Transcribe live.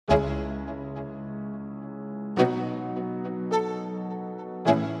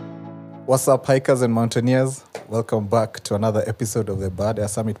What's up, hikers and mountaineers? Welcome back to another episode of the Bad Air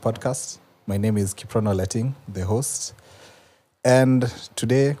Summit podcast. My name is Kiprono Letting, the host. And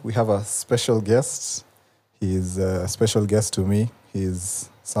today we have a special guest. He's a special guest to me. He's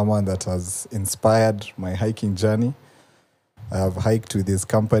someone that has inspired my hiking journey. I have hiked with his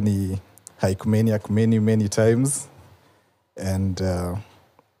company, Hikemaniak, many times. And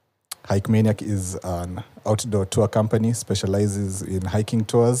Hikemaniak is an outdoor tour company, specializes in hiking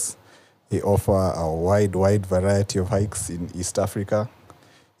tours. They offer a wide variety of hikes in East Africa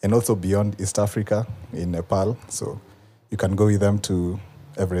and also beyond East Africa in Nepal. So you can go with them to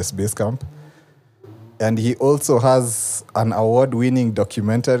Everest Base Camp. And he also has an award-winning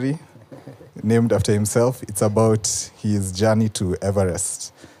documentary named after himself. It's about his journey to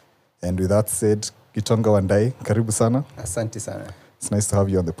Everest. And with that said, Gitonga Wandai, karibu sana. Asante sana. It's nice to have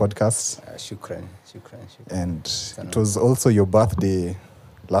you on the podcast. Shukran. And it was also your birthday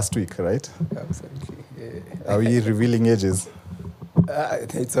last week, right? Absolutely. Yeah. Are we revealing ages?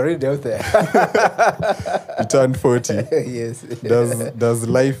 It's already out there. You turned 40. Yes. Does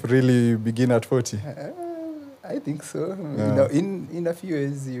life really begin at 40? I think so. Yeah. You know, in a few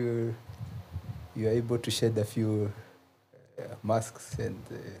years, you're able to shed a few masks and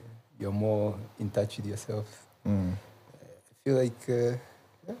you're more in touch with yourself. I feel like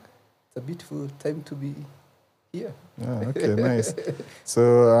it's a beautiful time to be here. Okay, nice.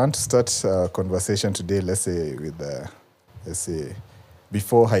 So I want to start a conversation today, let's say,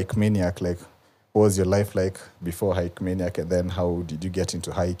 before Hikemaniak, like, what was your life like before Hikemaniak, and then how did you get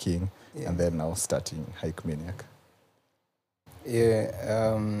into hiking, and then now starting Hikemaniak? Yeah,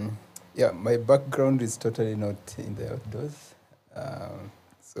 my background is totally not in the outdoors.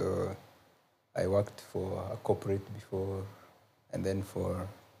 So I worked for a corporate before, and then for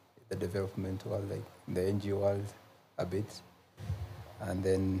the development world, like the NGO world a bit. And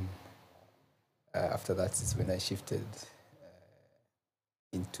then after that is when I shifted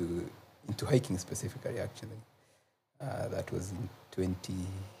into hiking specifically, actually. That was in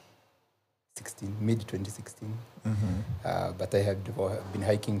 2016, mid-2016. But I had been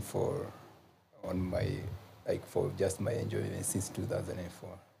hiking for just my enjoyment since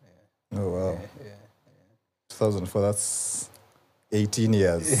 2004. Yeah. Oh, wow. Yeah. 2004, that's 18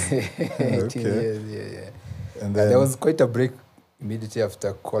 years. 18 years, yeah. And then there was quite a break immediately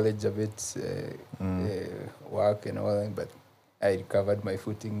after college, a bit work and all that, but I recovered my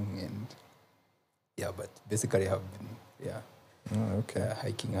footing and but basically have been,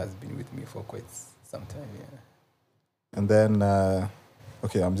 hiking has been with me for quite some time, And then, I'm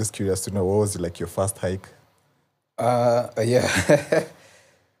just curious to know, what was like your first hike? So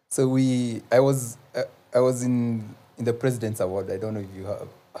I was in the President's Award. I don't know if you have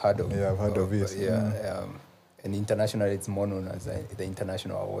heard of it. Yeah, I've heard of it. And internationally, it's more known as the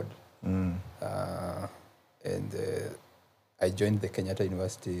International Award. And I joined the Kenyatta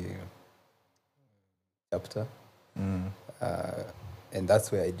University chapter. And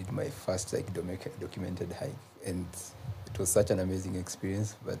that's where I did my first documented hike. And it was such an amazing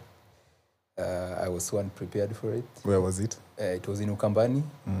experience, but I was so unprepared for it. Where was it? It was in Ukambani,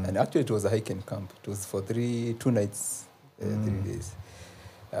 and actually it was a hike and camp. It was for 2 nights, 3 days.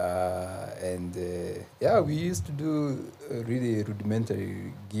 We used to do really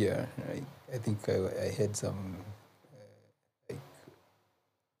rudimentary gear. I think I had some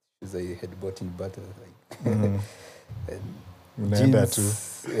shoes I had bought in butter, and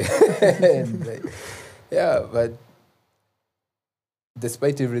jeans. But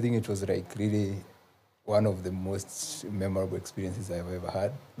despite everything, it was like really one of the most memorable experiences I've ever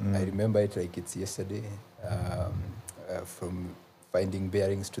had. I remember it like it's yesterday, from finding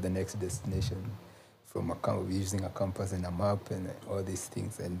bearings to the next destination, from using a compass and a map and all these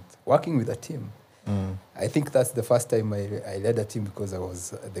things, and working with a team. I think that's the first time I led a team, because I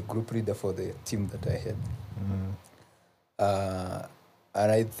was the group leader for the team that I had.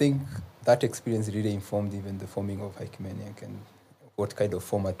 And I think that experience really informed even the forming of Hikemaniak and what kind of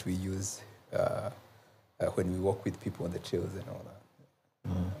format we use when we work with people on the trails and all that.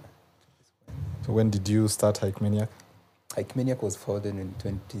 So when did you start Hikemaniak? Hikemaniak was founded in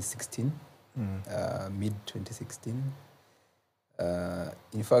 2016, mid-2016.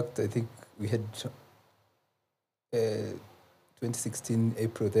 In fact, I think we had 2016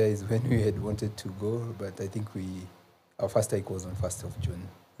 April there is when we had wanted to go, but I think our first hike was on 1st of June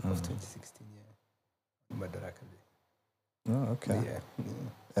of 2016, Madaraka Day. Oh, okay. Yeah.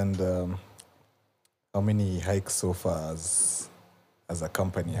 And how many hikes so far as a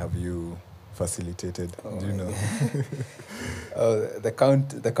company have you facilitated? Do you know? The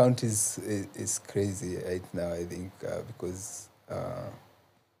count is crazy right now, I think, because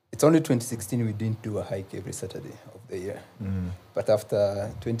it's only 2016 we didn't do a hike every Saturday of the year. But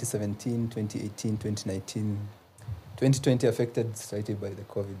after 2017, 2018, 2019, 2020 affected slightly by the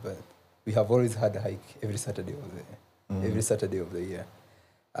COVID, but we have always had a hike every Saturday of the year.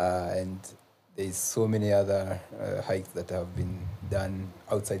 And there's so many other hikes that have been done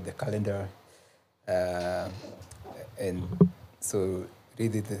outside the calendar. And so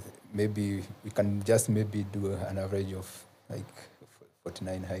really maybe we can just maybe do an average of like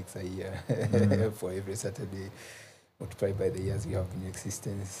 49 hikes a year for every Saturday, multiplied by the years we have in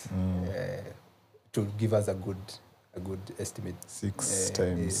existence, to give us a good estimate. 6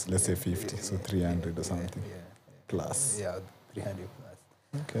 times, let's say 50, so 300 or something plus. Yeah, 300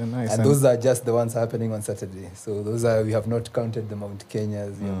 plus. Okay, nice. And those are just the ones happening on Saturday. So those are, we have not counted the Mount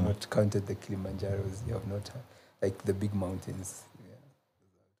Kenyas, we have not counted the Kilimanjaros, we have not, like the big mountains.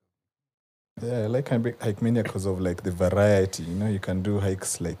 Yeah, I like Hikemaniak because of like the variety. You know, you can do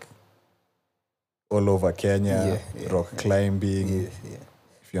hikes like all over Kenya, rock climbing.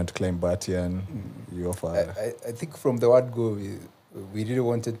 If you want to climb Batian, you offer. I think from the word go, we really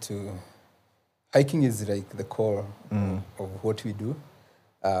wanted to. Hiking is like the core of what we do,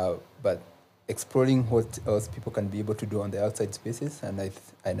 but exploring what else people can be able to do on the outside spaces, and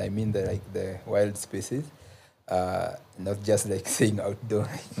I mean the wild spaces. Not just like saying outdoor,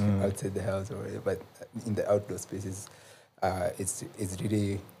 outside the house or whatever, but in the outdoor spaces, it's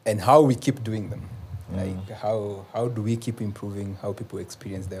really, and how we keep doing them. Like how do we keep improving how people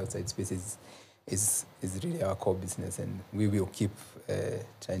experience the outside spaces is really our core business, and we will keep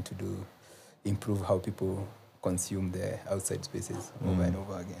trying to improve how people consume the outside spaces over and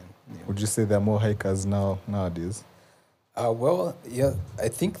over again. Yeah. Would you say there are more hikers nowadays? Well, yeah, I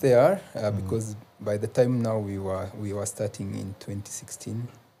think they are because by the time now we were starting in 2016,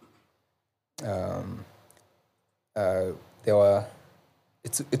 there were.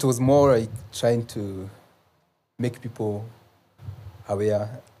 It was more like trying to make people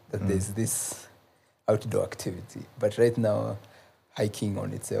aware that there's this outdoor activity. But right now, hiking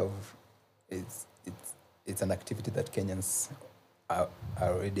on itself, it's an activity that Kenyans are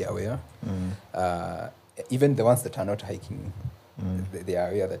already aware. Even the ones that are not hiking, they are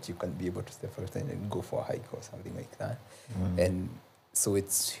aware that you can be able to step outside and go for a hike or something like that. And so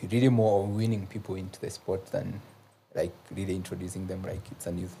it's really more of winning people into the sport than like really introducing them like it's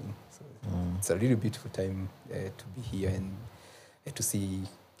a new thing. So it's a really beautiful time to be here and to see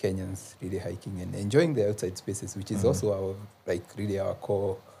Kenyans really hiking and enjoying the outside spaces, which is also our like really our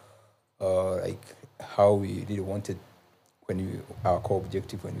core, like how we really wanted our core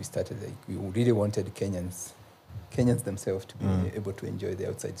objective when we started. Like we really wanted Kenyans themselves to be able to enjoy the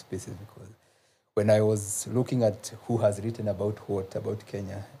outside spaces, because when I was looking at who has written about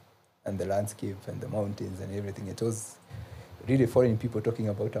Kenya and the landscape and the mountains and everything, it was really foreign people talking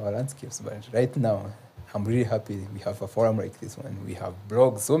about our landscapes. But right now, I'm really happy we have a forum like this one. We have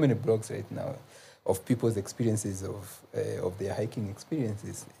blogs, so many blogs right now of people's experiences of their hiking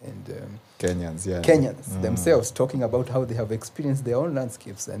experiences, and Kenyans themselves talking about how they have experienced their own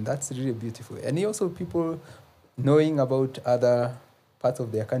landscapes, and that's really beautiful. And also people knowing about other parts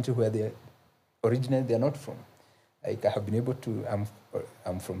of their country where they originally they're not from. Like I have been able to,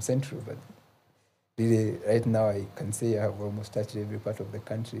 I'm from Central, but really right now I can say I have almost touched every part of the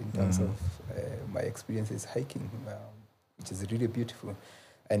country in terms of my experiences hiking, which is really beautiful.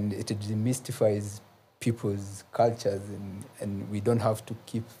 And it demystifies people's cultures, and we don't have to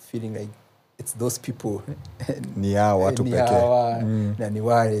keep feeling like it's those people. Ni hawa watu pekee. Na ni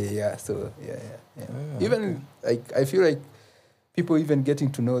wale, yeah. So, yeah. Even, like, I feel like people even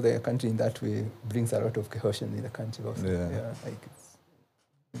getting to know their country in that way brings a lot of cohesion in the country also. Yeah, like it's...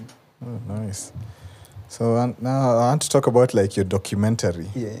 Oh, nice. So now I want to talk about like your documentary.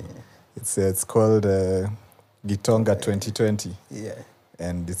 Yeah. It's called Gitonga 2020. Yeah.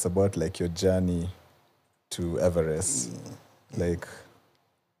 And it's about like your journey to Everest. Like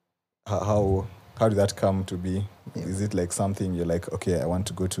how did that come to be? Is it like something you're like, okay, I want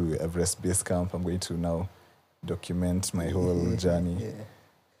to go to Everest Base Camp, I'm going to now document my whole journey? Yeah.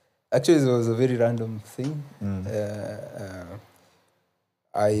 Actually, it was a very random thing.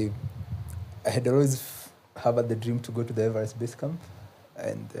 I had always had the dream to go to the Everest Base Camp,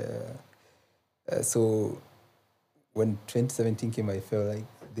 and so when 2017 came, I felt like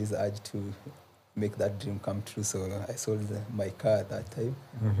this urge to make that dream come true. So I sold my car at that time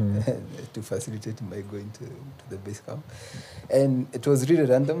to facilitate my going to the base camp. And it was really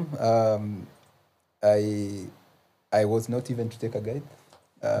random. I was not even to take a guide.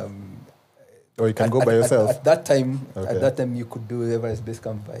 Or you can go by yourself? At that time, you could do Everest Base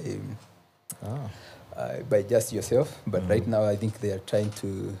Camp by just yourself. But right now, I think they are trying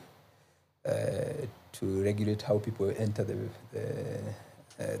to regulate how people enter the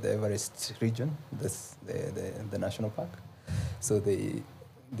Everest region, that's the national park. So they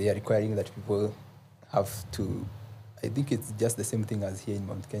are requiring that people have to. I think it's just the same thing as here in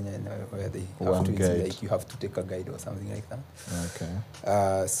Mount Kenya, where they have to like you have to take a guide or something like that.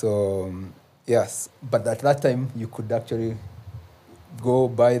 Okay. So yes, but at that time you could actually go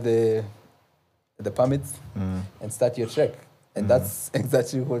buy the permits and start your trek, and that's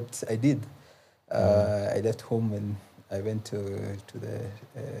exactly what I did. I left home and I went to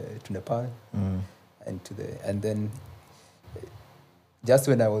Nepal and then just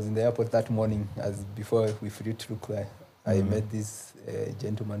when I was in the airport that morning, as before we flew to Rukla, I met this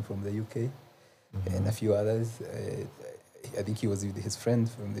gentleman from the UK and a few others. I think he was with his friend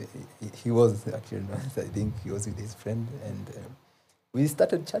he was actually not. I think he was with his friend, and we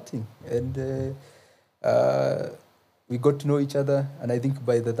started chatting, and we got to know each other. And I think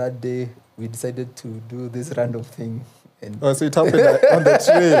by the third day, we decided to do this random thing. And so it happened on the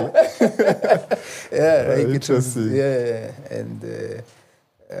trail. Yeah, like interesting. And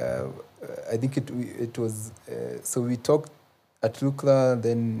I think it was. So we talked at Lukla,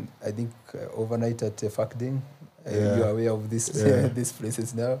 then I think overnight at Fakding. You are aware of these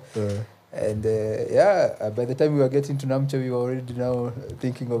places now. And by the time we were getting to Namche, we were already now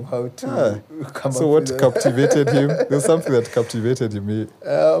thinking of how to come So up what captivated him? There's something that captivated him.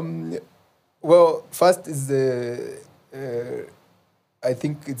 Well, first is I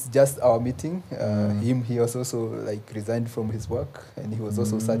think it's just our meeting. He was also like resigned from his work, and he was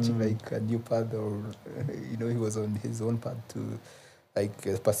also searching like a new path, or he was on his own path to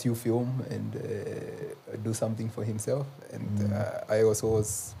like pursue film and do something for himself. And I also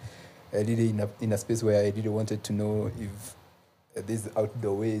was really in a space where I really wanted to know if this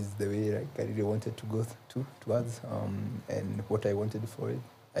outdoor way is the way like I really wanted to go towards, and what I wanted for it.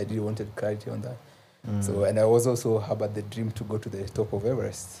 I really wanted clarity on that. So, and I was also about the dream to go to the top of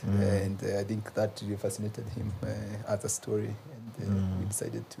Everest, and I think that really fascinated him as a story, and we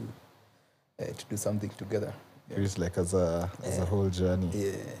decided to do something together. Yeah. It's like as a whole journey.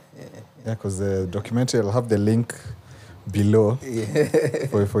 Yeah. Because the documentary, I'll have the link below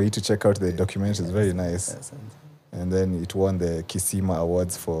for you to check out the documentary. It's very nice. Yes. And then it won the Kisima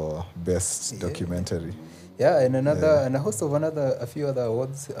Awards for Best Documentary. Yeah, and and a few other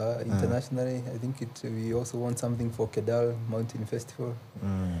awards internationally. I think we also won something for Kedal Mountain Festival,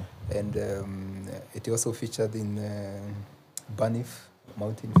 and it also featured in Banif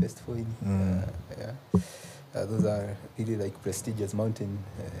Mountain Festival. Those are really like prestigious mountain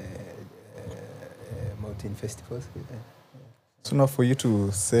festivals. So now, for you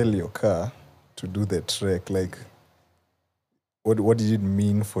to sell your car to do the trek, like, what did it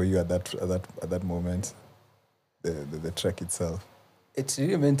mean for you at that moment? The trek itself. It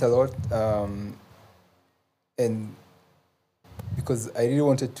really meant a lot, and because I really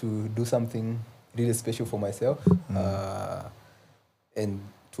wanted to do something really special for myself, and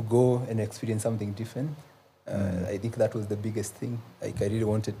to go and experience something different. I think that was the biggest thing. Like I really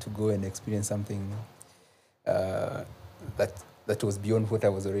wanted to go and experience something that was beyond what I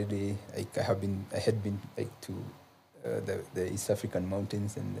was already like. I had been like to the East African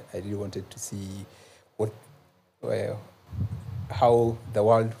mountains, and I really wanted to see how the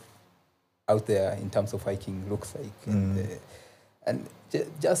world out there in terms of hiking looks like, and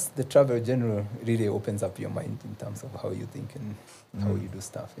just the travel in general really opens up your mind in terms of how you think and how you do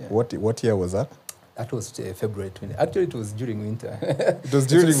stuff. Yeah. What year was that? That was February 20. Actually, it was during winter. It was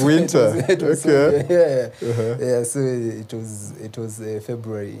during winter. Yeah. So it was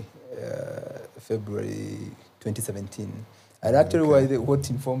February 2017, and actually what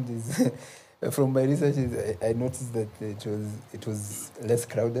informed is. From my research, I noticed that it was less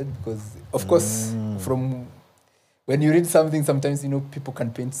crowded because, of course, from when you read something, sometimes people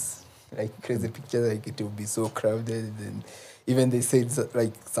can paint like crazy pictures, like it will be so crowded, and even they said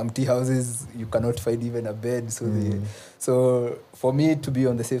like some tea houses you cannot find even a bed. So for me to be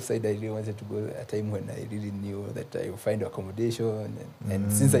on the safe side, I really wanted to go at a time when I really knew that I would find accommodation,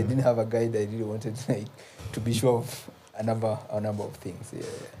 and since I didn't have a guide, I really wanted to be sure of a number of things. Yeah.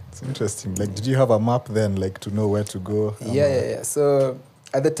 It's interesting. Like, did you have a map then, like, to know where to go? Yeah. So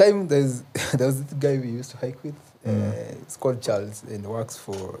at the time, there was this guy we used to hike with. It's called Charles, and works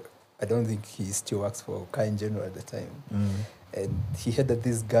for. I don't think he still works for Car in General at the time. And he had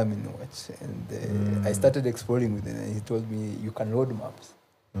this Garmin watch, and I started exploring with it. And he told me you can load maps.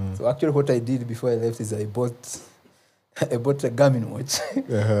 So actually, what I did before I left is I bought a Garmin watch,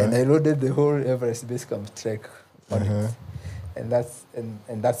 and I loaded the whole Everest Base Camp trek on it. and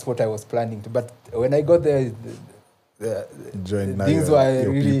that's what I was planning to. But when I got there, the things were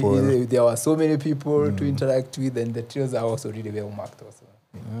really there were so many people to interact with, and the trails are also really well marked also.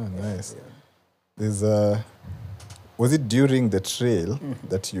 Oh, nice. There's was it during the trail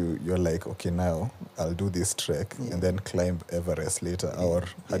that you're like, okay, now I'll do this trek and then climb Everest later, or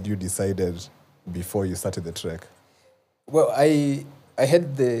had you decided before you started the trek? Well, I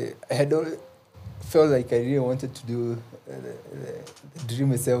felt like I really wanted to do the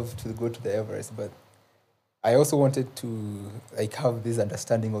dream itself to go to the Everest, but I also wanted to like have this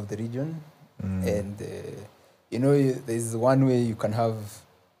understanding of the region, and there's one way you can have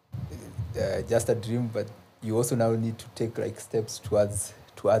just a dream, but you also now need to take like steps towards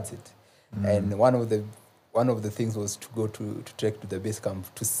it. And one of the things was to go to trek to the base camp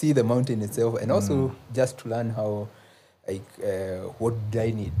to see the mountain itself, and also just to learn how like what do I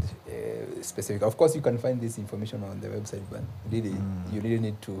need specific. Of course, you can find this information on the website, but really you really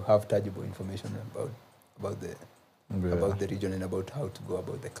need to have tangible information about the region and about how to go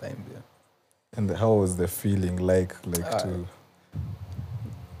about the climb. Yeah. And how was the feeling like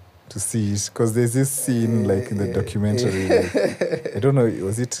to see it? Because there's this scene like in the documentary. Like, I don't know,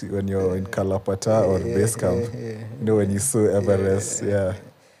 was it when you're in Kalapata or base camp? When you saw Everest,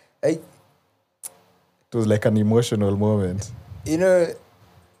 it was like an emotional moment. I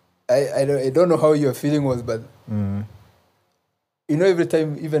don't know how your feeling was, but every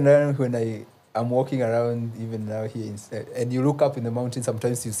time, even now when I'm walking around, even now here, and you look up in the mountains,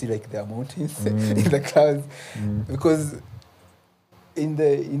 sometimes you see like there are mountains in the clouds, because in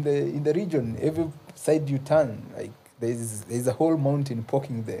the region, every side you turn, like there's a whole mountain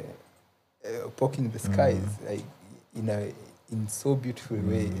poking the skies, like in so beautiful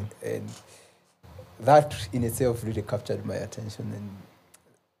way, and that in itself really captured my attention, and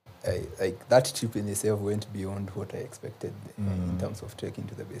like that trip in itself went beyond what I expected in terms of trekking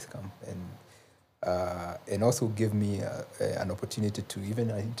to the base camp, and also gave me an opportunity to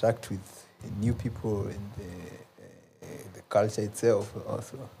even interact with new people and the culture itself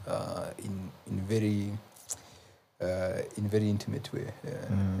also in very intimate way.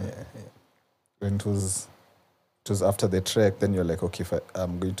 When it was after the trek, then you're like, okay,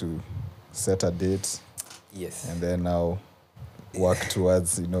 I'm going to set a date. Yes. And then now work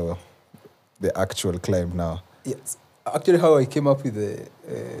towards, the actual climb now. Yes. Actually, how I came up with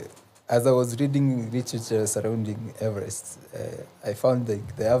as I was reading literature surrounding Everest, I found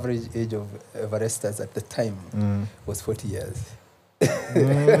like the average age of Everesters at the time was 40 years.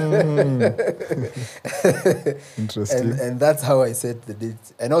 Interesting. And that's how I set the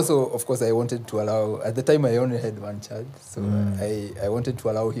date. And also, of course, I wanted to allow, at the time I only had one child, so I wanted to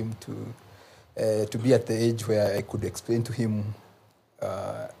allow him to be at the age where I could explain to him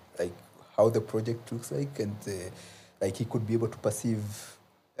like how the project looks like, and like he could be able to perceive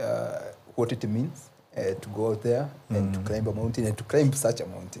what it means to go out there and to climb a mountain, and to climb such a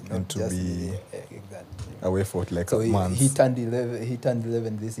mountain, and to be exactly away for like so a month. He turned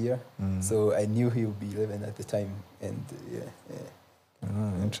 11 this year, so I knew he would be 11 at the time, and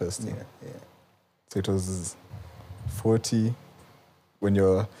interesting. Yeah. So it was 40 when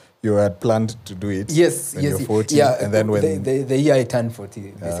you had planned to do it. Yes, when you're 40, and then when the year I turned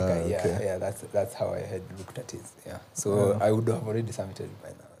 40, basically. Okay. That's how I had looked at it. Yeah, so I would have already submitted by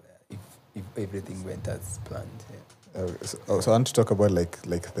now if everything went as planned. Yeah. So I want to talk about like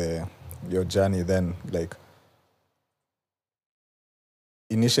your journey then, like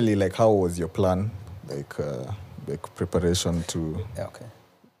initially, like how was your plan, like preparation to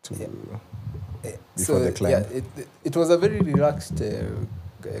before the climb? Yeah, it was a very relaxed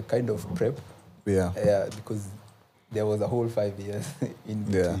kind of prep. Yeah. Because there was a whole 5 years in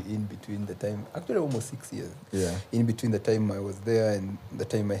between the time, actually almost 6 years. Yeah. In between the time I was there and the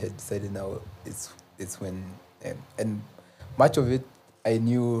time I had decided now it's when, and much of it I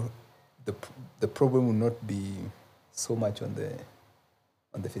knew the problem would not be so much on the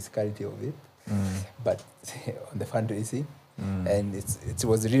physicality of it, but on the fundraising. And it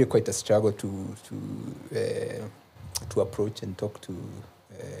was really quite a struggle to approach and talk to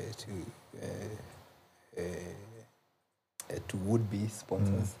would-be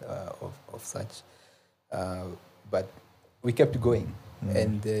sponsors of such, but we kept going,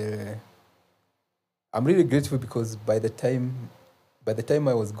 and I'm really grateful because by the time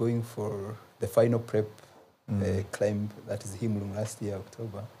I was going for the final prep climb, that is Himlung last year,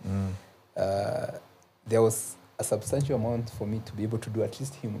 October, there was a substantial amount for me to be able to do at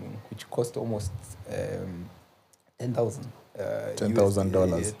least Himlung, which cost almost $10,000.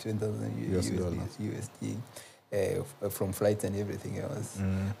 $10,000 USD. From flights and everything else,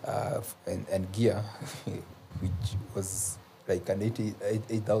 and gear, which was like an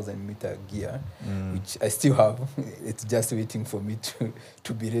 8,000 meter gear, which I still have. It's just waiting for me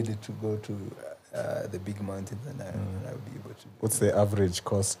to be ready to go to the big mountains, and I'll be able to. What's the average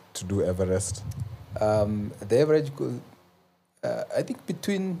cost to do Everest? The average goes, I think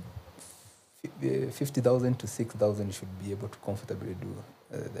between 50,000 to 6,000, you should be able to comfortably do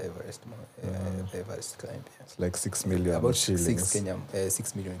the Everest the Everest climb. Yeah. It's like 6 million about shillings.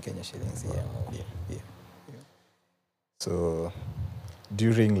 6 million Kenya shillings. Wow. Yeah. So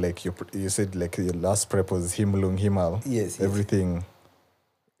during like you said like your last prep was Himlung Himal. Yes. Everything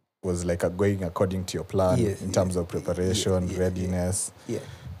was like going according to your plan in terms of preparation, readiness. Yeah.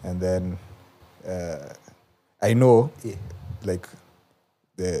 And then I know like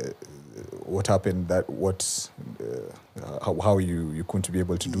what happened, how you couldn't be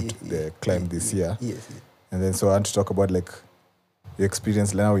able to do the climb this year. Yes. And then so I want to talk about like your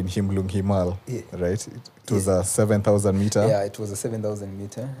experience now in Himlung Himal, right? It was a 7,000 meter. Yeah, it was a 7,000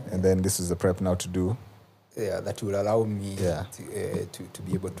 meter. And then this is the prep now to do. Yeah, that will allow me to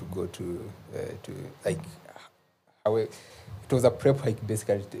be able to go to like how it was a prep hike,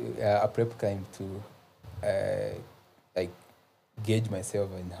 basically a prep climb to like gauge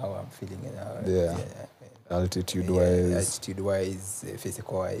myself and how I'm feeling and how altitude wise,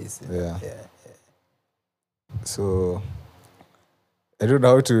 physical wise. Yeah. So I don't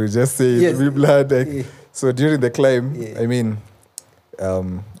know how to just say it. We blood like so during the climb. I mean,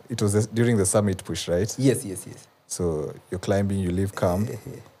 it was during the summit push, right? Yes. So you're climbing, you leave camp.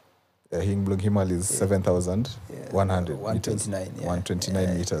 Himlung Himal is 7,100 meters.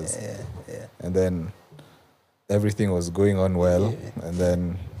 129 meters. Yeah. And then everything was going on well, and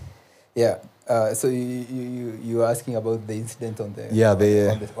then so you were asking about the incident on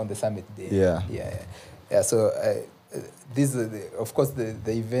the summit day. Yeah. So these are of course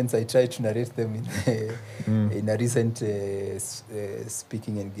the events. I try to narrate them in a recent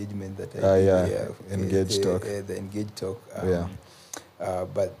speaking engagement that I did. Engage talk. The engage talk.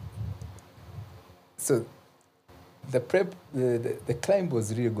 But so the prep, the climb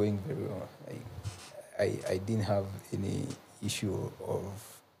was really going very well. I didn't have any issue of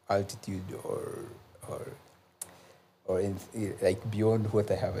altitude or in, like beyond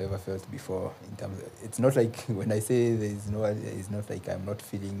what I have ever felt before. In terms of, it's not like when I say it's not like I'm not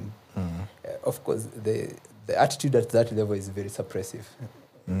feeling. Of course, the altitude at that level is very suppressive.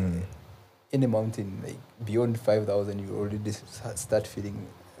 In a mountain, like beyond 5,000, you already start feeling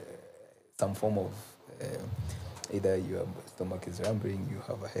some form of either your stomach is rumbling, you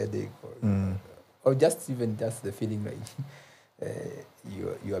have a headache, or just the feeling like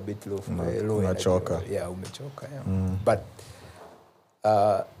you're a bit low umechoka. Umechoka. But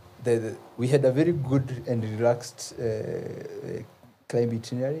we had a very good and relaxed climb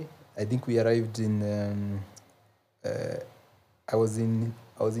itinerary. I think we arrived in I was in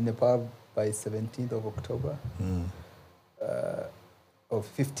Nepal by 17th of October. Or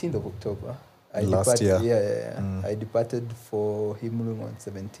 15th of October. Last year. Yeah. I departed for Himlung on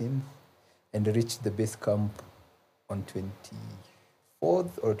 17th and reached the base camp on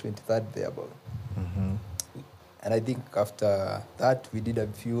 24th or 23rd thereabout. And I think after that we did a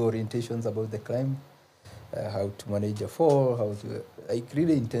few orientations about the climb, how to manage a fall, how to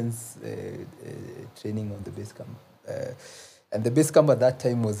really intense training on the base camp. And the base camp at that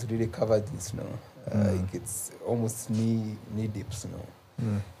time was really covered in snow. It's almost knee deep snow.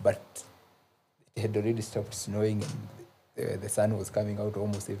 But it had already stopped snowing and the sun was coming out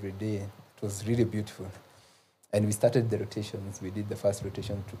almost every day. It was really beautiful. And we started the rotations. We did the first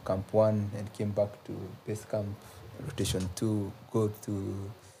rotation to Camp 1 and came back to base camp. Rotation 2, go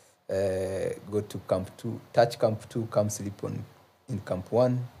to Camp 2, touch Camp 2, come sleep in Camp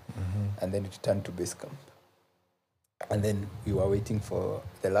 1, and then return to base camp. And then we were waiting for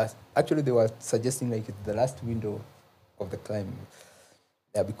the last. Actually, they were suggesting like the last window of the climb.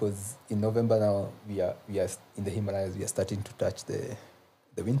 Yeah, because in November now we are in the Himalayas. We are starting to touch the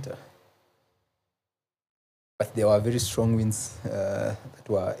winter. But there were very strong winds that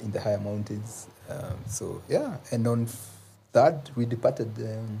were in the higher mountains. And on that we departed.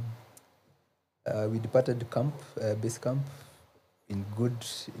 We departed the camp, base camp, in good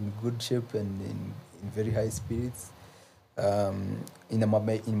shape and in very high spirits. In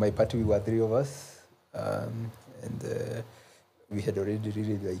my party we were 3 of us, and we had already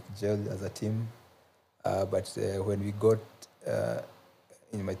really gelled as a team. But when we got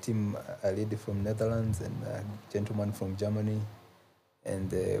in my team, a lady from Netherlands and a gentleman from Germany, and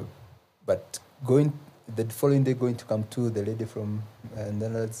but the following day going to Camp 2, the lady from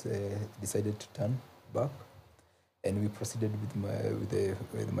Netherlands decided to turn back, and we proceeded with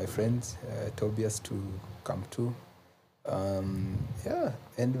my friend Tobias to Camp 2. Yeah,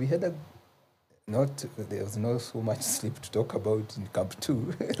 and we had there was not so much sleep to talk about in Camp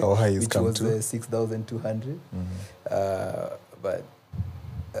 2, How high is which Camp was 2? 6,200. But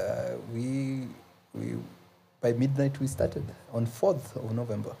we by midnight we started on 4th of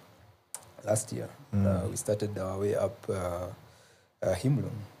November last year. We started our way up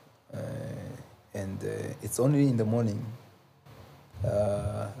Himlung, and it's only in the morning,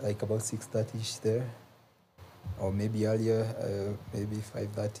 like about 6:30ish there, or maybe earlier, maybe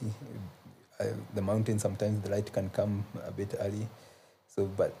 5:30. The mountain, sometimes the light can come a bit early. So,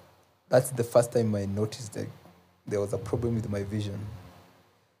 but that's the first time I noticed that there was a problem with my vision.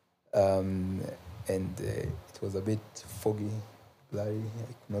 And it was a bit foggy, blurry.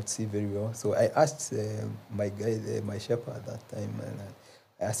 I could not see very well. So I asked my guide, my shepherd at that time, and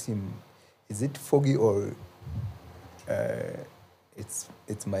I asked him, "Is it foggy or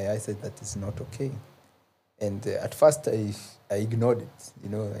it's my eyesight that is not okay?" And at first I ignored it.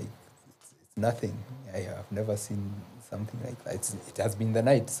 Like it's nothing. I have never seen something like that. It has been the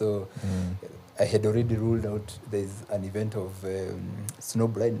night, so I had already ruled out there's an event of snow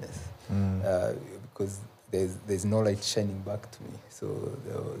blindness because there's no light shining back to me. So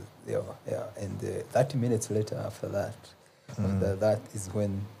and 30 minutes later after that, that is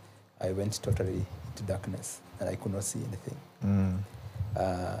when I went totally into darkness and I could not see anything.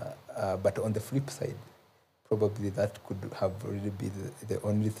 But on the flip side, probably that could have really been the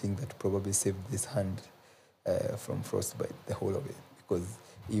only thing that probably saved this hand from frostbite, the whole of it. Because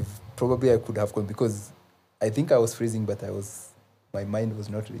if probably I could have gone, because I think I was freezing, but my mind was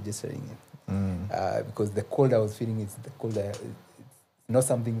not registering it. Because the cold I was feeling is the cold it's not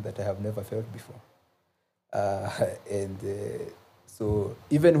something that I have never felt before. So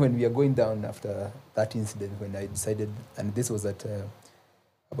even when we are going down after that incident, when I decided, and this was at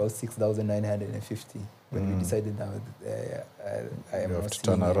about 6,950, when we decided now I am not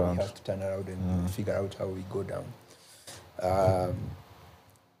seeing it, we have to turn around and figure out how we go down.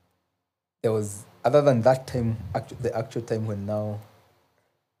 There was, other than that time, the actual time when now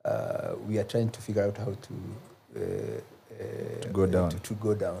we are trying to figure out how to go down,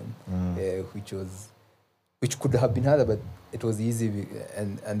 which could have been harder, but it was easy.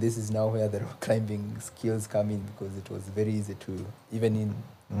 And this is now where the rock climbing skills come in, because it was very easy to, even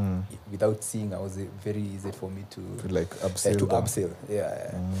without seeing, I was very easy for me to like abseil.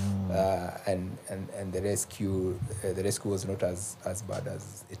 And the rescue was not as bad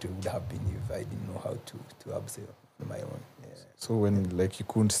as it would have been if I didn't know how to abseil on my own. So when you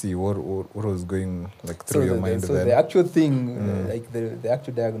couldn't see, what was going through your mind then? So the actual thing, the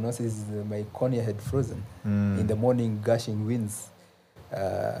actual diagnosis is my cornea had frozen. In the morning, gushing winds.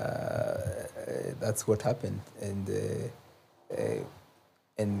 That's what happened, and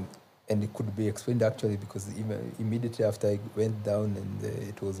it could be explained actually because even immediately after I went down and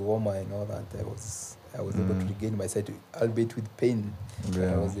it was warmer and all that, I was able to regain my sight, albeit with pain.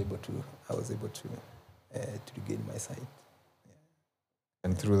 I was able to regain my sight.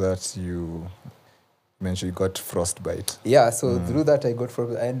 And through that, you mentioned you got frostbite. Yeah, so through that I got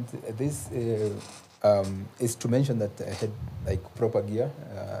frostbite, and this is to mention that I had proper gear.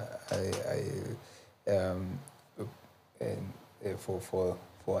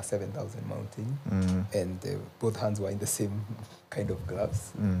 For a 7,000 mountain, and both hands were in the same kind of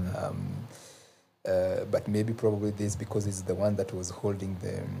gloves. But maybe probably this because it's the one that was holding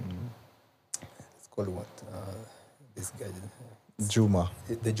the. It's called what? This guy. Juma.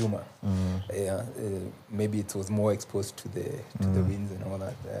 The Juma. Maybe it was more exposed to the winds and all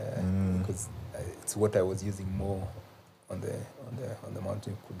that, because it's what I was using more on the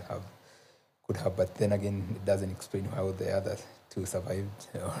mountain could have. But then again, it doesn't explain how the other two survived.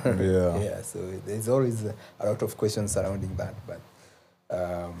 So there's always a lot of questions surrounding that. But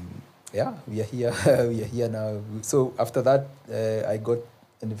we are here. We are here now. So after that, I got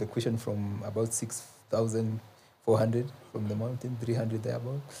an evacuation from about 6,400 from the mountain, 300 there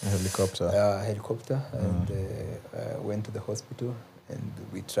about. Helicopter, and went to the hospital, and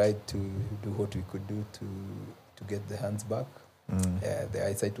we tried to do what we could do to get the hands back. The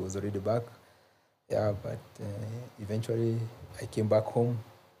eyesight was already back. But eventually I came back home,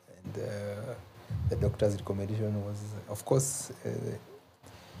 and the doctor's recommendation was, of course,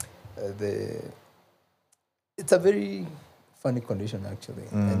 it's a very funny condition actually,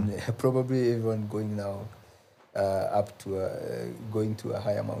 and probably everyone going now up to going to a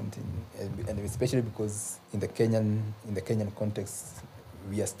higher mountain, and especially because in the Kenyan context,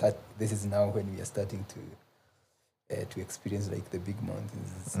 this is now when we are starting to experience the big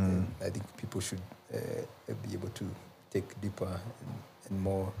mountains. I think people should be able to take deeper and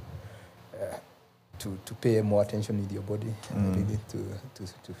more to pay more attention with your body and really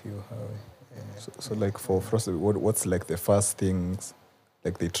to feel how. So like for frostbite, what's like the first things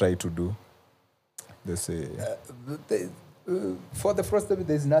like they try to do? They say for the frostbite,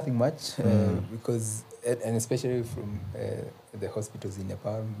 there's nothing much because, and especially from the hospitals in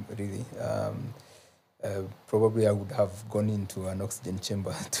Nepal, really. Probably I would have gone into an oxygen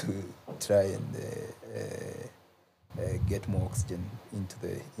chamber to try and get more oxygen into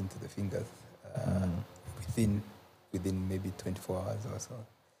the fingers within maybe 24 hours or so,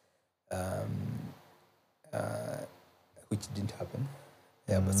 which didn't happen.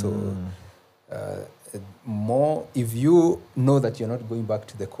 Yeah, but so more if you know that you're not going back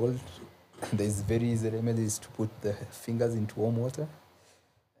to the cold, there's very easy remedies to put the fingers into warm water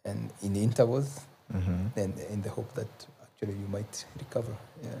and in intervals, and in the hope that actually you might recover.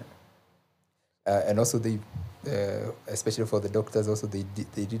 Yeah. And also they, especially for the doctors, also they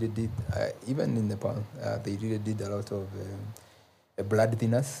really did even in Nepal, they really did a lot of blood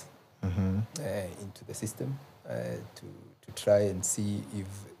thinners into the system to try and see if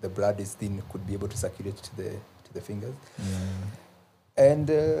the blood is thin, could be able to circulate to the fingers. And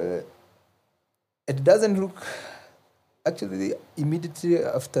it doesn't look. Actually, immediately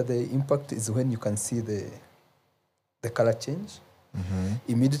after the impact is when you can see the color change.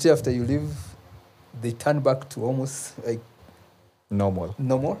 Immediately after you leave, they turn back to almost like normal.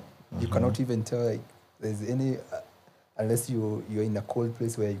 You cannot even tell like there's any, unless you're in a cold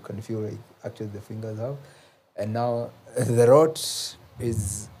place where you can feel like actually the fingers have. And now the rot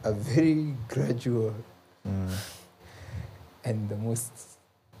is a very gradual and the most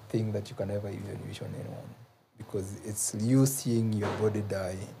thing that you can ever even wish on anyone, because it's you seeing your body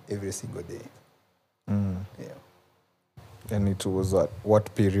die every single day. Yeah. And it was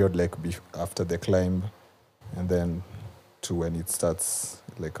what period, like after the climb, and then to when it starts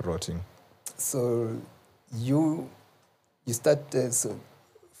like rotting? So you start so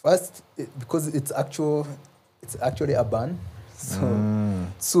first because it's actually a burn. So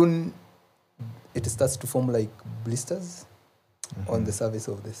soon it starts to form like blisters on the surface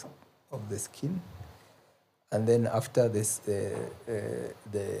of the skin, and then after this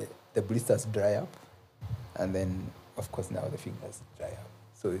the blisters dry up, and then of course now the fingers dry up.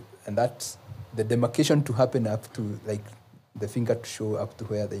 So and that the demarcation to happen up to like the finger to show up to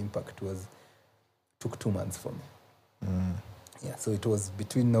where the impact was took 2 months for me. Yeah, so it was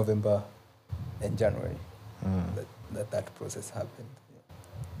between November and January that process happened.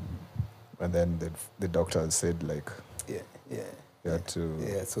 Yeah. And then the doctor said like you had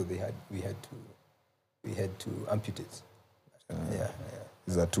to so we had to amputate.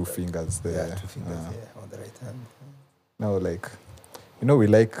 These are 2 fingers there. Yeah, 2 fingers on the right hand. Now, like, we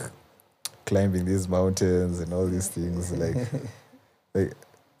like climbing these mountains and all these things.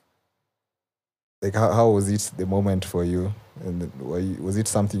 Like how was it the moment for you? And was it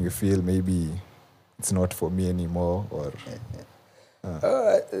something you feel maybe it's not for me anymore, or?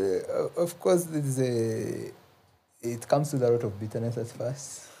 Of course, it comes with a lot of bitterness at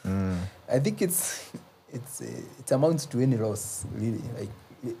first. I think it amounts to any loss, really, like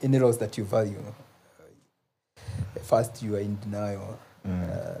any loss that you value. First, you are in denial,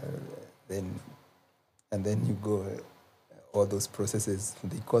 then you go all those processes.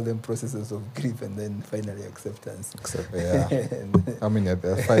 They call them processes of grief, and then finally acceptance. I mean,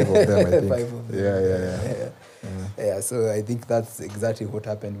 there are 5 of them, I think. 5 of them. Yeah. So I think that's exactly what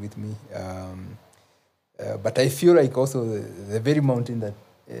happened with me. But I feel like also the very mountain that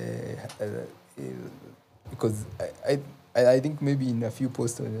because I think maybe in a few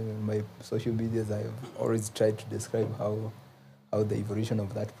posts on my social medias I have always tried to describe how the evolution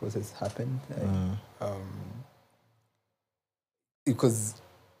of that process happened. Because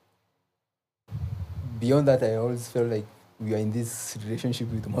beyond that, I always felt like we are in this relationship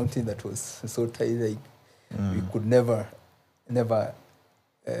with the mountain that was so tight, like we could never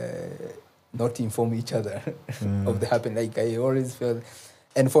not inform each other of the happening. Like I always felt,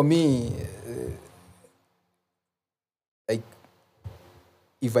 and for me, like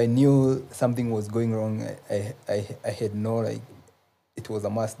if I knew something was going wrong, I had no, like it was a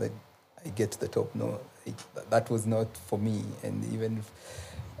must that I get to the top. No, like, that was not for me. And even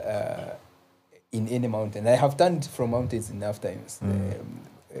in any mountain, I have turned from mountains enough times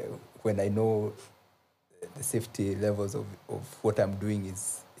when I know the safety levels of what I'm doing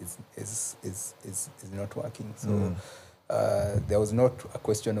is not working. So there was not a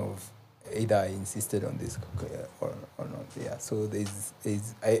question of either I insisted on this or not. Yeah. So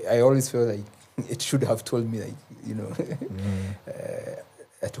I always feel like it should have told me, like,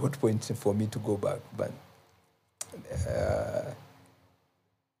 at what point for me to go back. But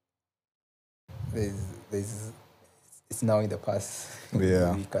there's it's now in the past.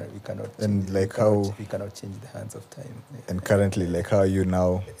 Yeah. we cannot And change, like how we cannot change the hands of time. and currently like how are you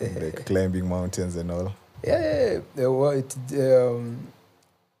now like climbing mountains and all? Well,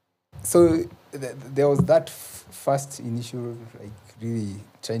 so there was that first initial like really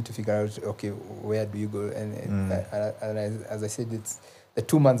trying to figure out, okay, where do you go, and as I said, it's the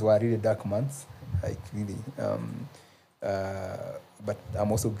 2 months were really dark months, like really. But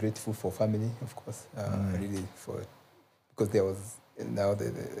I'm also grateful for family, of course, really because there was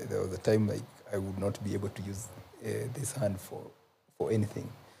a time like I would not be able to use this hand for anything,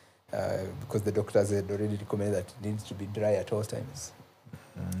 because the doctors had already recommended that it needs to be dry at all times,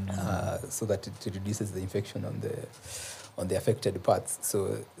 so that it reduces the infection on the affected parts.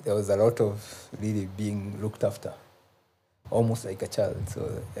 So there was a lot of really being looked after, almost like a child.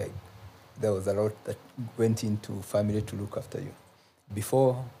 So like, there was a lot that went into family to look after you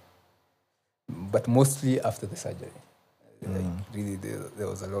before, but mostly after the surgery. Like really, there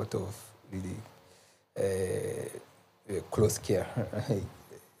was a lot of really close care,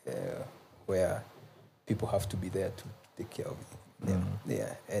 where people have to be there to take care of you.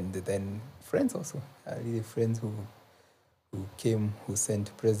 Yeah, and then friends also, really friends who came, who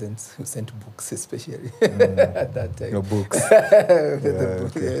sent presents, who sent books, especially at that time. Your books. The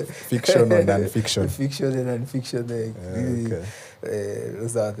book, Fiction or non-fiction. Fiction and non-fiction. Really, Okay.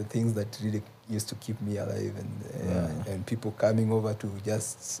 those are the things that really used to keep me alive, and people coming over to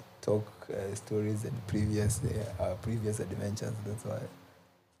just talk stories and previous adventures. That's why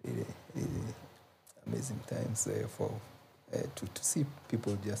really, really amazing times for to see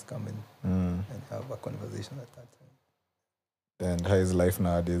people just come and have a conversation at that time. And how is life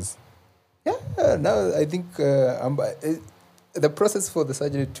nowadays? Yeah, now I think the process for the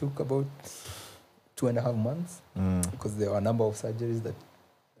surgery took about 2.5 months, because there were a number of surgeries, that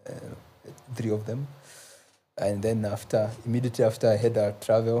 3 of them, and then immediately after I had a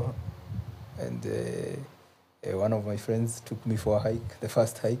travel, and one of my friends took me for a hike, the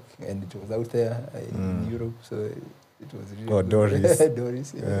first hike, and it was out there in Europe, so it was really Doris.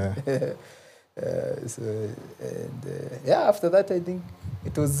 Doris, yeah. After that, I think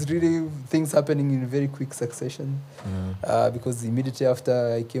it was really things happening in very quick succession, because immediately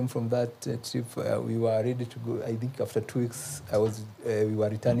after I came from that trip, we were ready to go. I think after 2 weeks, we were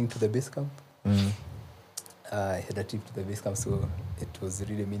returning to the base camp. I had a trip to the base camp, so it was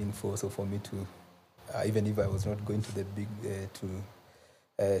really meaningful. So for me to, even if I was not going to the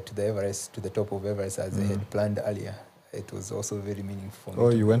to the Everest, to the top of Everest as I had planned earlier, it was also very meaningful for me. Oh,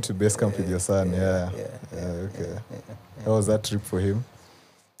 you went to base camp with your son, okay. How was that trip for him?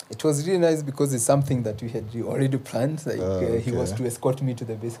 It was really nice because it's something that we had already planned. Like he was to escort me to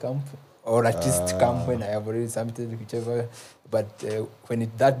the base camp, or at least come when I have already submitted, whichever. But when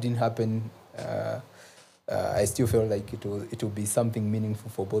that didn't happen, I still felt like it will be something meaningful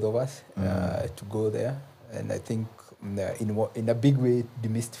for both of us to go there. And I think in a big way, it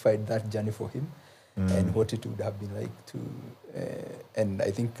demystified that journey for him. And what it would have been like to, and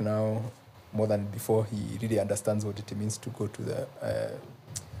I think now more than before, he really understands what it means to go to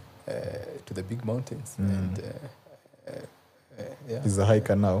the big mountains. And He's a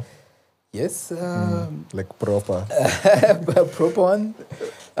hiker now. Yes, like proper. Proper one.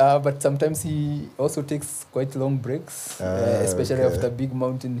 But sometimes he also takes quite long breaks, especially after a big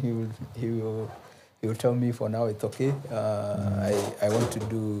mountain. He will tell me, for now it's okay. I want to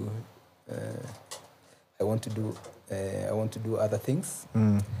do. I want to do other things.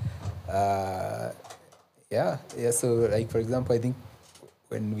 So like, for example, I think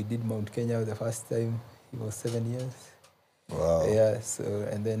when we did Mount Kenya the first time, he was 7 years. Wow. Yeah. So,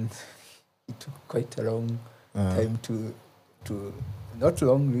 and then it took quite a long time to not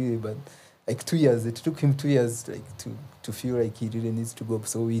long really, but like 2 years. It took him 2 years like to feel like he really needs to go.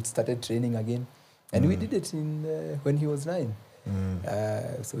 So we started training again, and we did it when he was 9.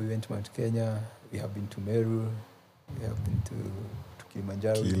 So we went to Mount Kenya. We have been to Meru. We have been to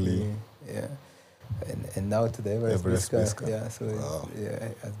Kilimanjaro. Kili. Yeah, and now to the Everest Base Camp. Yeah, so wow.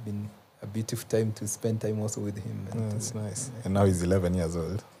 It has been a beautiful time to spend time also with him. That's nice. And now he's 11 years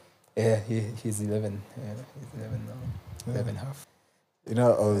old. Yeah, he's 11. Yeah, he's 11 now. 11 and a half. You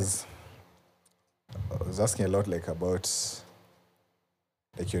know, I was asking a lot like about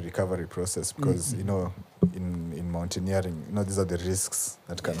like your recovery process, because you know, in mountaineering, you know, these are the risks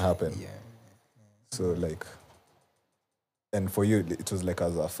that can happen. Yeah. So like, and for you, it was like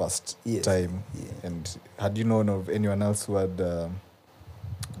as a first time. Yeah. And had you known of anyone else who had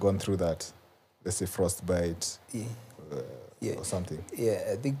gone through that, let's say frostbite? Yeah. Yeah. or something.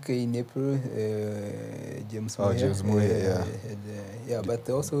 Yeah, I think in April, James Oh, Moyer. James Moyer, yeah. Yeah, but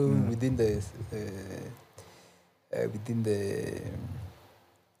also within the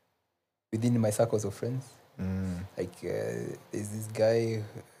within my circles of friends, like there's this guy,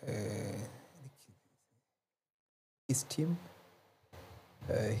 his team.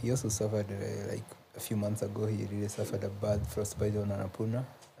 He also suffered like a few months ago. He really suffered a bad frostbite on Annapurna,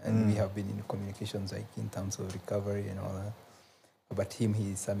 and we have been in communications like in terms of recovery and all that. But he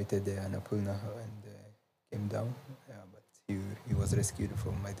summited the Annapurna and came down. But he was rescued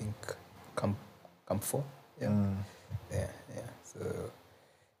from, I think, Camp 4. Yeah, yeah. So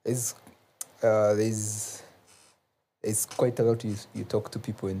there's quite a lot you talk to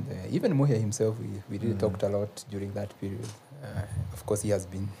people, and even Moya himself, we really talked a lot during that period. Of course, he has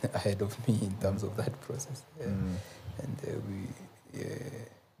been ahead of me in terms of that process,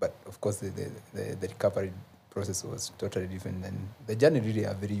 but of course the recovery process was totally different, and the journey really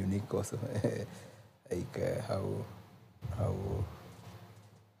are very unique also. Like how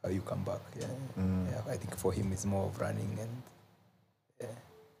you come back. Yeah, I think for him it's more of running and.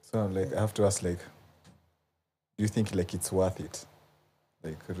 So like I have to ask, like, do you think like it's worth it?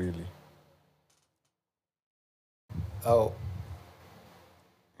 Like really? Oh.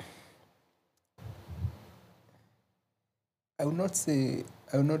 I would not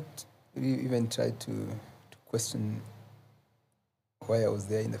even try to question why I was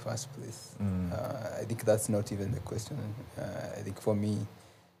there in the first place. I think that's not even the question. I think for me,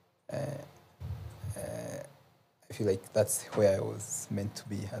 I feel like that's where I was meant to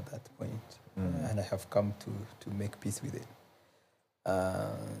be at that point, and I have come to make peace with it.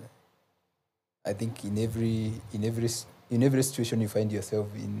 I think in every situation you find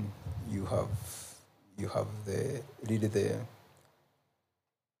yourself in, you have you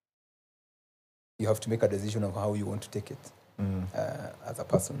have to make a decision of how you want to take it as a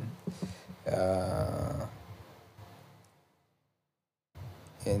person.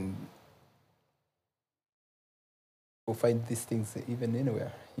 And you find these things even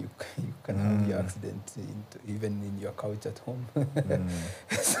anywhere. You can have your accident even in your couch at home.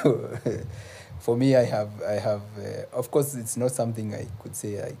 So for me, I have of course, it's not something I could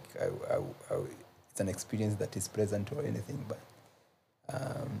say like it's an experience that is present or anything, but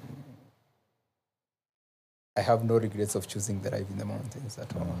I have no regrets of choosing the life in the mountains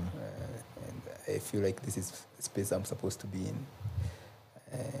at all. And I feel like this is the space I'm supposed to be in.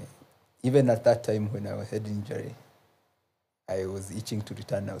 Even at that time when I had injury, I was itching to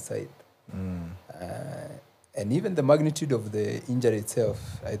return outside. And even the magnitude of the injury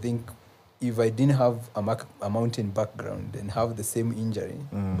itself, I think if I didn't have a mountain background and have the same injury,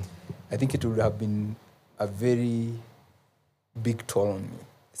 I think it would have been a very big toll on me.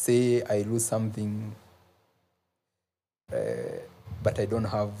 Say I lose something, but I don't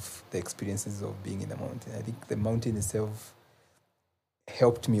have the experiences of being in the mountain. I think the mountain itself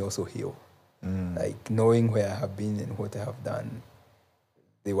helped me also heal. Like knowing where I have been and what I have done,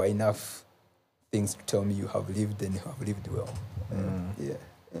 there were enough things to tell me you have lived and you have lived well. Yeah.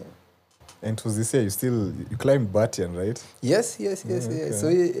 And it was this year you climbed Batian, right? Yes. Okay. So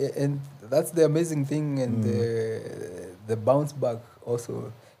and that's the amazing thing, and the bounce back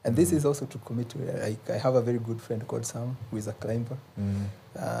also. And this is also to commit to. Like I have a very good friend called Sam, who is a climber.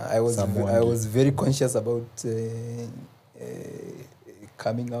 I was very conscious about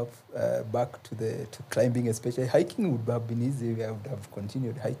coming up back to climbing, especially hiking would have been easy. I would have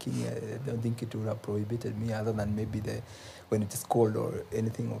continued hiking. I don't think it would have prohibited me, other than maybe when it is cold or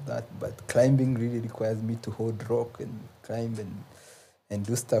anything of that. But climbing really requires me to hold rock and climb and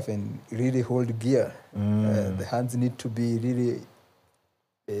do stuff and really hold gear. The hands need to be really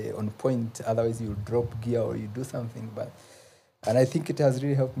on point, otherwise you'll drop gear or you do something. And I think it has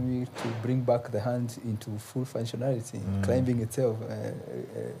really helped me to bring back the hand into full functionality. Climbing itself,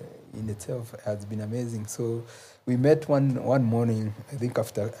 in itself, has been amazing. So we met one morning, I think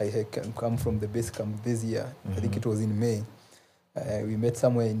after I had come from the base camp this year. I think it was in May. We met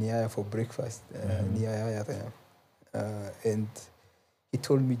somewhere in Yaya for breakfast, near Yaya there. And he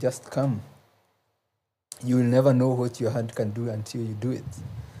told me, just come. You will never know what your hand can do until you do it.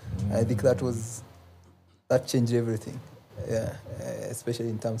 I think that changed everything. Yeah, especially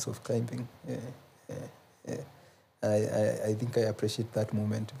in terms of climbing. I think I appreciate that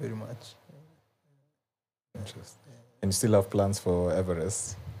moment very much. Interesting. And you still have plans for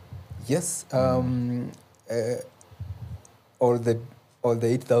Everest? Yes. Or the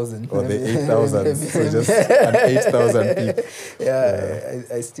 8,000. Or the 8,000. So just an 8,000 peak. Yeah.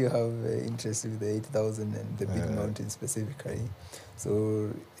 I still have interest with the 8,000 and the big mountain specifically.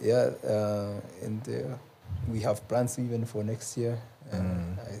 So yeah, and we have plans even for next year.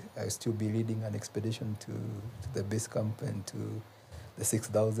 I'll still be leading an expedition to the base camp and to the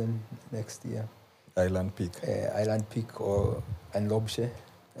 6,000 next year. Island Peak. Island Peak or and Lobshe.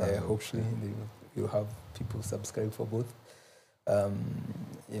 Lobshe. Hopefully you'll have people subscribe for both. So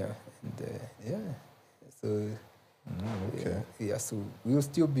okay. so we'll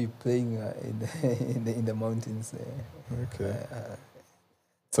still be playing in the mountains. Okay.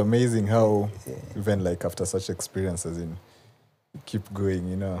 It's amazing how even like after such experiences, you keep going,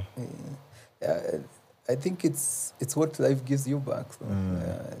 you know. I think it's what life gives you back. So,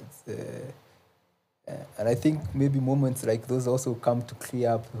 and I think maybe moments like those also come to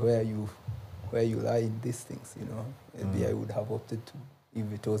clear up where you lie in these things. You know, maybe I would have opted to,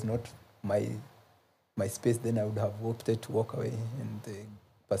 if it was not my space, then I would have opted to walk away and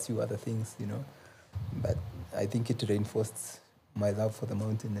pursue other things. You know, but I think it reinforced my love for the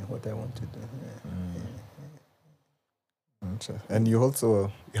mountain and what I want to do. And you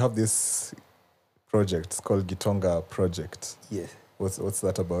have this project. It's called Gitonga Project. Yes. What's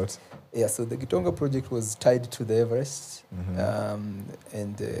that about? Yeah, so the Gitonga project was tied to the Everest,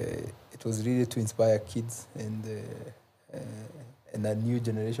 and it was really to inspire kids and a new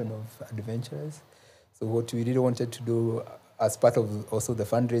generation of adventurers. So what we really wanted to do as part of also the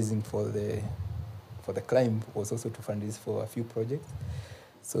fundraising for the climb was also to fundraise for a few projects.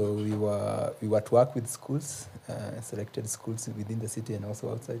 So we were to work with schools, selected schools within the city and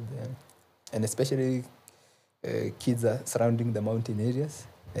also outside there, and especially kids surrounding the mountain areas,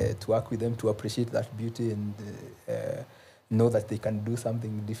 to work with them to appreciate that beauty and know that they can do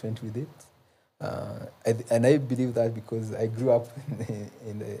something different with it. And I believe that because I grew up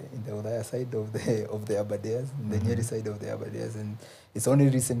in the Wandai side of the Aberdares, in the Nyeri side of the Aberdares, and it's only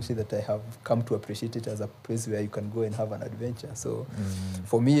recently that I have come to appreciate it as a place where you can go and have an adventure. So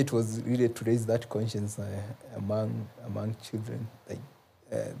for me, it was really to raise that conscience among children. Like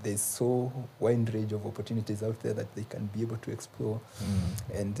there's so wide range of opportunities out there that they can be able to explore,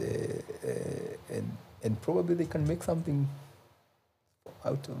 and probably they can make something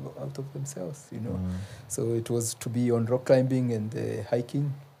out of themselves, you know. So it was to be on rock climbing and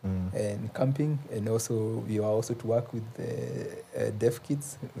hiking and camping, and also we are also to work with deaf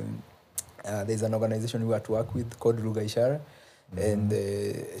kids. There's an organization we are to work with called Lugha Ishara, and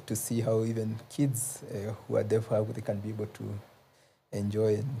to see how even kids who are deaf, how they can be able to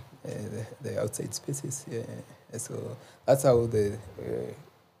enjoy the outside spaces. So that's how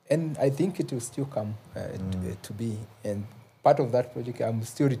and I think it will still come to be. And part of that project, I'm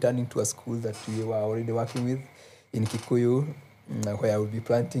still returning to a school that we were already working with in Kikuyu, where I will be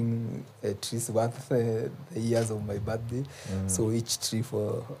planting trees worth the years of my birthday. So each tree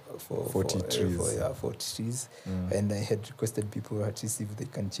for 40 trees. 40 trees. And I had requested people at least if they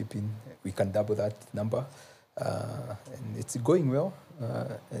can chip in, we can double that number. And it's going well.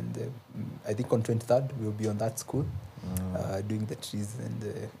 And I think on 23rd we'll be on that school doing the trees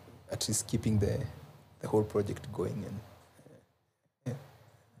and at least keeping the whole project going. And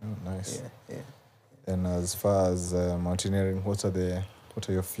nice. And as far as mountaineering, what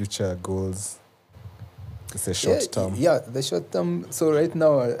are your future goals? It's a short term. Yeah, the short term. So right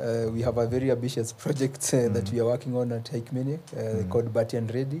now we have a very ambitious project that we are working on at Hikemaniak called Bati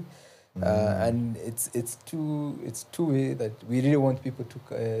and Ready. And it's two way that we really want people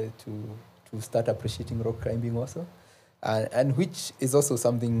to start appreciating rock climbing also, and which is also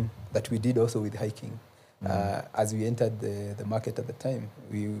something that we did also with hiking. As we entered the market at the time,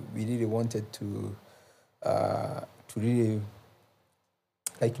 we really wanted to really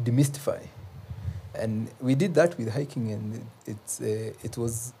like demystify, and we did that with hiking, and it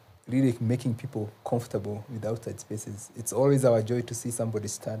was really making people comfortable with outside spaces. It's always our joy to see somebody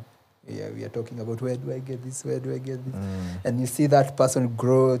stand. Yeah, we are talking about where do I get this, and you see that person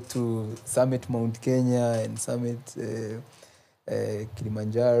grow to summit Mount Kenya and summit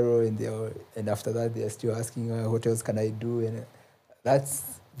Kilimanjaro, and after that they are still asking what else can I do, and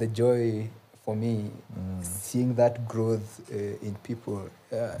that's the joy for me, seeing that growth in people,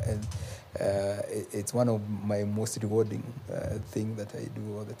 and it's one of my most rewarding thing that I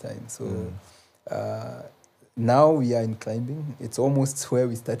do all the time. So now we are in climbing. It's almost where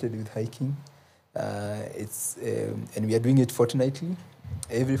we started with hiking. And we are doing it fortnightly.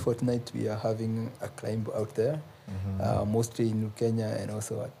 Every fortnight we are having a climb out there, mostly in Kenya and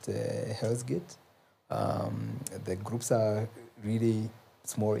also at Hell's Gate. The groups are really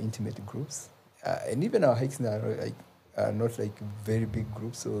small, intimate groups, and even our hikes are not like very big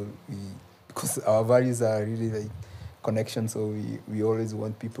groups. So because our values are really like connection, so we always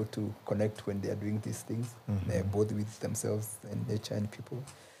want people to connect when they are doing these things, both with themselves and nature and people.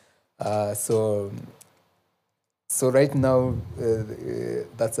 So So right now,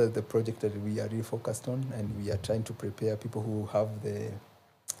 that's the project that we are really focused on, and we are trying to prepare people who have the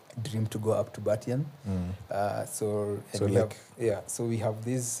dream to go up to Batian. So we have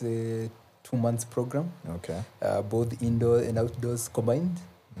this 2 months program, both indoor and outdoors combined,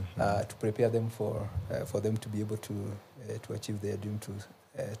 to prepare them for them to be able to achieve their dream to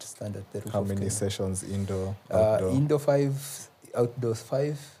stand at the roof. How many sessions indoor, outdoor? Indoor 5, outdoors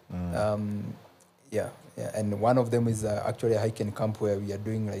 5. And one of them is actually a hiking camp where we are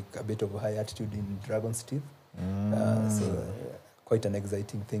doing like a bit of high altitude in Dragon's Teeth. So quite an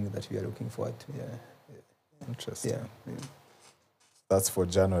exciting thing that we are looking forward to. Interesting. That's for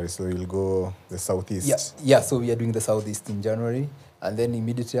January, so you'll go the southeast. So we are doing the southeast in January, and then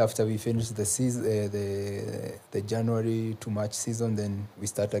immediately after we finish the season, the January to March season, then we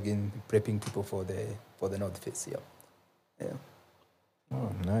start again prepping people for the North Face. Oh,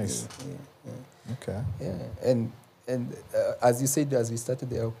 nice. Okay. And as you said, as we started,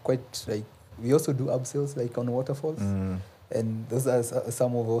 they are quite like, we also do abseils like on waterfalls, and those are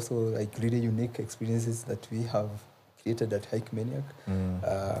some of also like really unique experiences that we have created at Hikemaniak,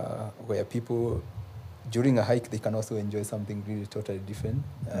 where people during a hike they can also enjoy something really totally different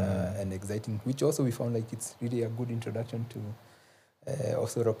and exciting, which also we found like it's really a good introduction to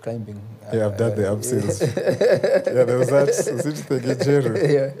also rock climbing. I've done the abseils. There was that thing in Jeru.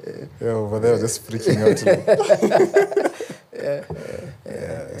 Over there, just freaking out.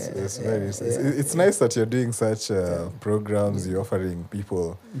 It's very. It's nice that you're doing such programs. You're offering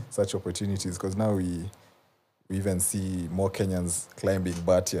people such opportunities, because now we even see more Kenyans climbing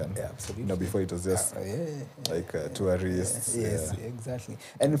Batian. Absolutely. Before it was just tourists. Yes, exactly.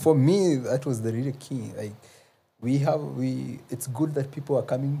 And for me, that was the really key. Like, it's good that people are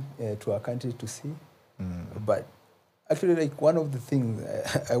coming to our country to see, but actually, like, one of the things,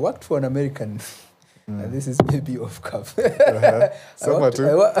 I worked for an American, and this is maybe off cuff. I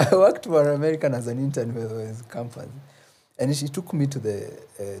worked for an American as an intern with his campus, and she took me to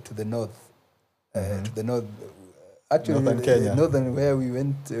the north, to the north, actually northern Kenya, northern, where we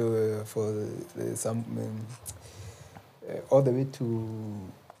went for some all the way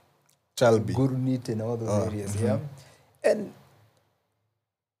to Chalbi, Gurunit and all those areas, and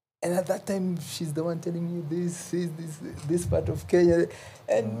at that time she's the one telling you this part of Kenya,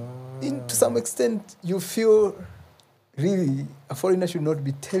 and to some extent you feel really a foreigner should not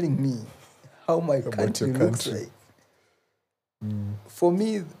be telling me how my country looks like. For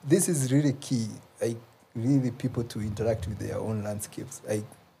me, this is really key, like really people to interact with their own landscapes, like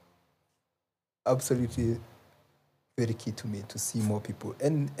absolutely very key to me to see more people,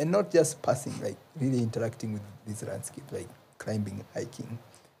 and not just passing, like really interacting with this landscape, like climbing, hiking.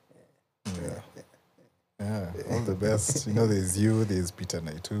 All the best. There's you, there's Peter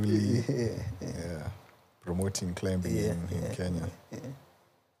Naituli, promoting climbing in Kenya.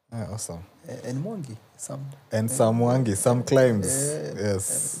 Awesome. And Mwangi, Sam. And Sam Mwangi, Sam climbs.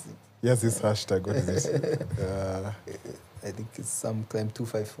 Yes. He has this hashtag. What is it? I think it's Sam Climb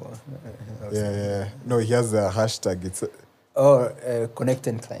 254. No, he has a hashtag. It's Connect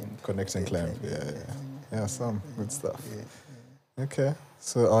and Climb. Connect and Climb. Yeah, Sam. Good stuff. Okay.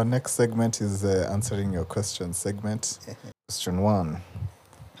 So our next segment is answering your questions segment. Question 1.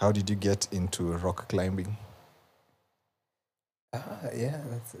 How did you get into rock climbing?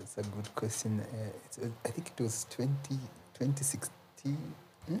 That's a good question. I think it was 2016.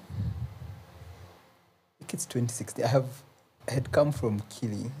 I think it's 2016. I had come from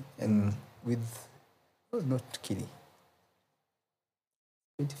Kili and not Kili.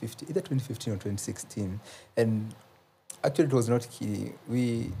 2015, either 2015 or 2016, and actually it was not Kili.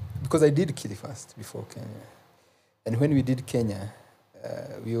 Because I did Kili first before Kenya, and when we did Kenya,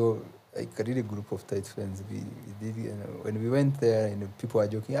 we were like a really group of tight friends. We did, when we went there, and people were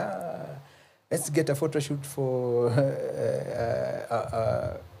joking, let's get a photo shoot for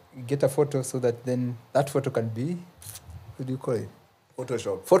get a photo so that then that photo can be, what do you call it?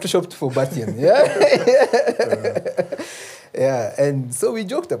 Photoshopped for Batian. And so we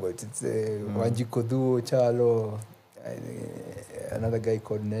joked about it. Wanjikodu, Chalo, another guy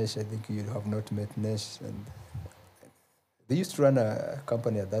called Nesh. I think you have not met Nesh. And they used to run a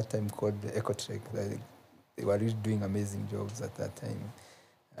company at that time called Ecotrek. They were really doing amazing jobs at that time.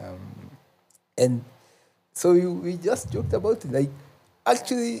 And so we just joked about it. Like,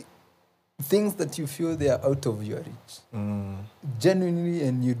 actually, things that you feel they are out of your reach. Genuinely,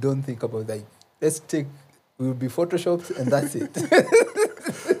 and you don't think about, like, we'll be photoshopped and that's it.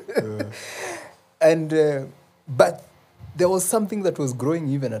 And, but there was something that was growing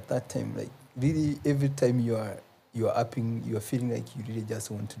even at that time. Like, really, every time you are you are feeling like you really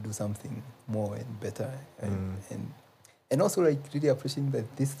just want to do something more and better, and also like really appreciating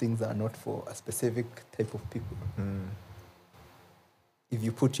that these things are not for a specific type of people. If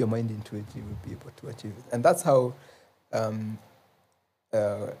you put your mind into it, you will be able to achieve it. And that's how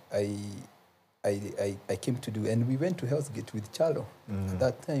I came to do. And we went to Hell's Gate with Charlo at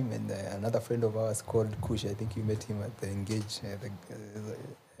that time, and another friend of ours called Kush. I think you met him at the Engage.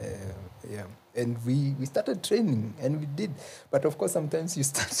 And we started training, and we did. But of course, sometimes you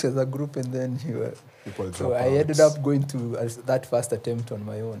start as a group, and then people drop so I out. ended up going to that first attempt on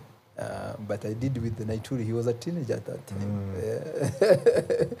my own. But I did with the Naituri. He was a teenager at that time.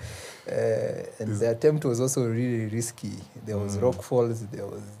 And the attempt was also really risky. There was rock falls.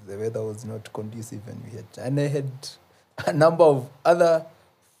 The weather was not conducive, and I had a number of other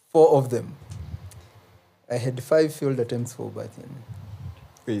 4 of them. I had 5 failed attempts for Batian.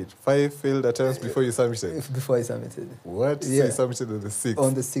 Wait, 5 failed attempts before you submitted? Before I submitted. What? Yeah. So you submitted on the 6th?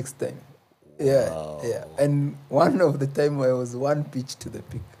 On the 6th time. Yeah, Wow. yeah. And one of the time I was 1 pitch to the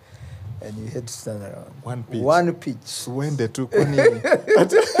peak. And you had to turn around. 1 pitch? 1 pitch. When the two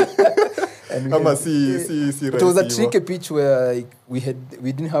And it was a tricky pitch where like, we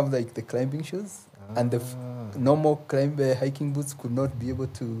didn't have like the climbing shoes, and the normal hiking boots could not be able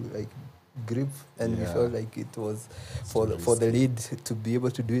to like grip, and we felt like it was for the lead to be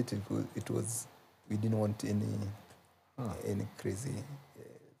able to do it. It was we didn't want any crazy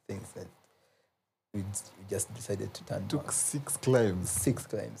things that we just decided to turn. Took back. 6 climbs. 6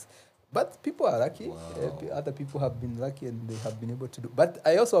 climbs. But people are lucky. Wow. Other people have been lucky and they have been able to do. But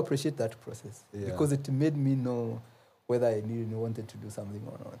I also appreciate that process because it made me know whether I really wanted to do something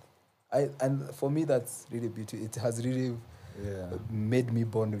or not. And for me, that's really beautiful. It has really made me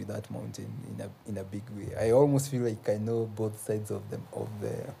bond with that mountain in a big way. I almost feel like I know both sides of the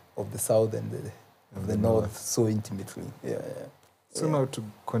south and the north so intimately. So now to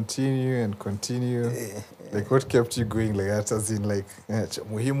continue, like what kept you going like that, as in like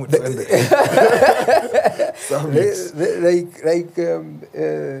muhimu tuende summit.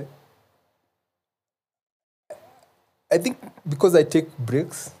 I think because I take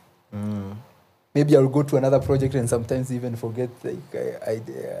breaks, maybe I'll go to another project and sometimes even forget. Like I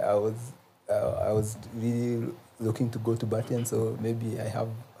was really looking to go to Batian, so maybe I have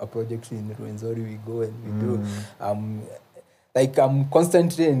a project in Rwenzori. We go and we do. Like I'm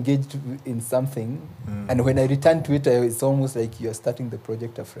constantly engaged in something, and when I return to it, it's almost like you're starting the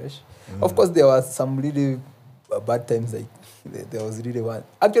project afresh. Of course, there was some really bad times. Like there was really one.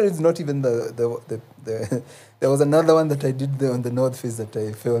 Actually, it's not even the there was another one that I did on the North Face that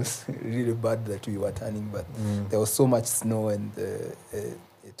I felt really bad that we were turning, but there was so much snow and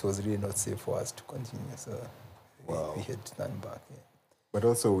it was really not safe for us to continue. So we had to turn back. Yeah. But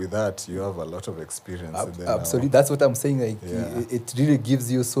also with that, you have a lot of experience. Absolutely. That's what I'm saying. Like it really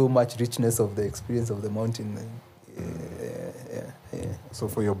gives you so much richness of the experience of the mountain. So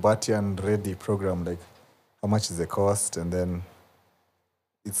for your Batian Ready program, like how much is the cost? And then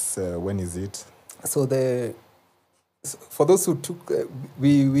it's when is it? So for those who took,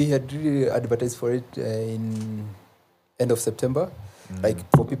 we had really advertised for it in end of September, like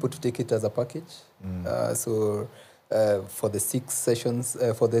for people to take it as a package. So for the 6 sessions,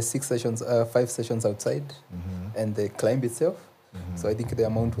 5 sessions outside, and the climb itself. So I think the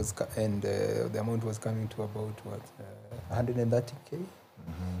amount was coming to about 130K,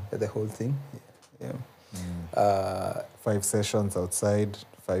 the whole thing. Yeah. 5 sessions outside,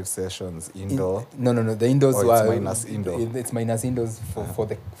 5 sessions indoor. No. The indoors it's minus indoor. It's minus indoors for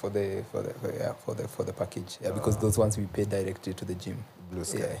the package. Yeah, because those ones we pay directly to the gym. Blue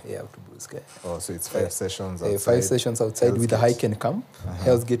Sky. Yeah, to Blue Sky. Oh, so it's 5 sessions outside. 5 sessions outside Hell's with Gate. a hike and camp,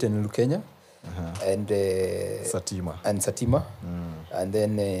 Hell's Gate and Lukenya, and Satima. and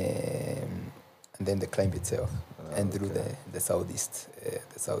then the climb itself, and through the southeast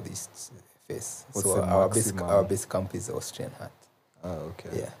face. What's so the our base camp is Austrian Hut.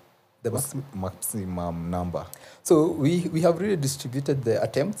 Okay. Yeah. The maximum number. So we have really distributed the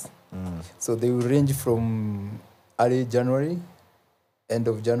attempts. So they will range from early January, end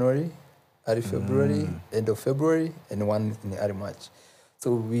of January, early February, end of February, and one in early March.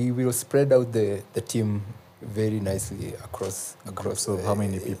 So we will spread out the team very nicely across. So how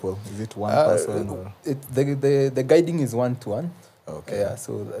many people? Is it one person? Or? The guiding is 1-to-1. Okay. Yeah.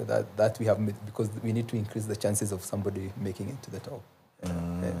 So that we have made because we need to increase the chances of somebody making it to the top.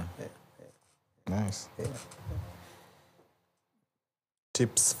 Nice. Yeah.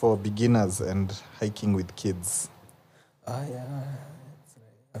 Tips for beginners and hiking with kids.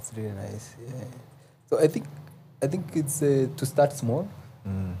 That's really nice. Yeah. So I think it's to start small.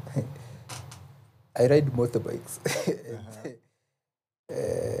 I ride motorbikes.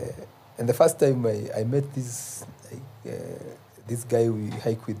 And the first time I met this this guy we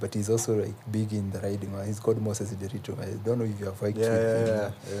hike with, but he's also like big in the riding. He's called Moses Derito. I don't know if you have hiked with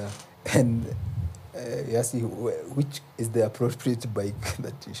him. Yeah. And he asked me which is the appropriate bike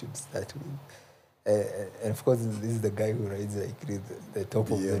that you should start with. And of course, this is the guy who rides like the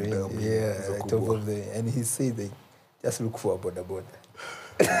top of the range. Yeah, the top of the. And he said, like, just look for a boda boda.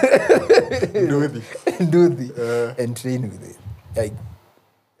 Do the and train with it.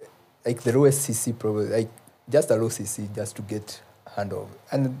 Like the lowest CC probably, like just a low CC just to get hand over.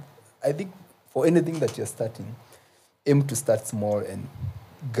 And I think for anything that you're starting, aim to start small and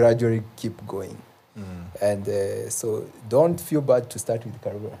gradually keep going. And so don't feel bad to start with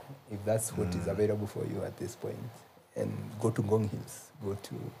Karura if that's what is available for you at this point. And go to Ngong Hills, go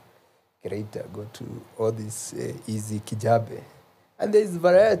to Kereita, go to all this easy Kijabe. And there's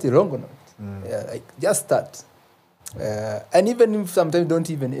variety, Rongonot. Yeah, like just start. And even if sometimes don't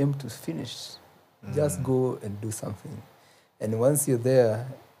even aim to finish, just go and do something. And once you're there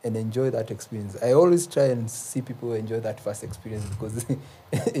and enjoy that experience, I always try and see people enjoy that first experience because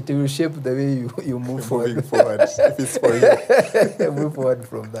it will shape the way you move forward. Moving forward, if it's for you. Move forward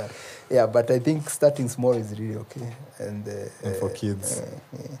from that. Yeah, but I think starting small is really okay. And for kids.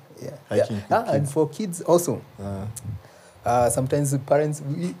 Hiking with kids. And for kids also. Sometimes parents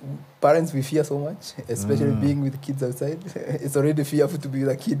we fear so much, especially being with kids outside. It's already fearful to be with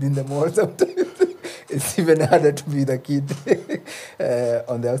a kid in the mall sometimes. It's even harder to be the kid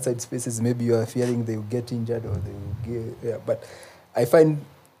on the outside spaces. Maybe you are fearing they will get injured or they will get... Yeah. But I find,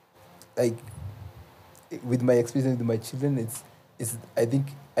 like, with my experience with my children, it's I think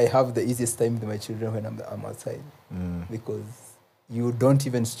I have the easiest time with my children when I'm outside because you don't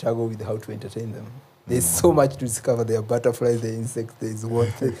even struggle with how to entertain them. There's so much to discover. There are butterflies, there are insects, there's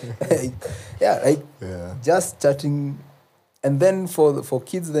water. Just chatting. And then for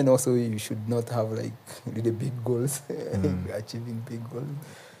kids, then also you should not have like really big goals, achieving big goals.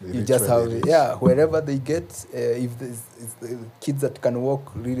 You just have, wherever they get, if there's kids that can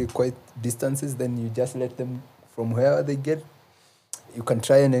walk really quite distances, then you just let them from wherever they get. You can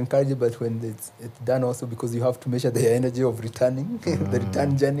try and encourage it, but when it's done also, because you have to measure the energy of returning, the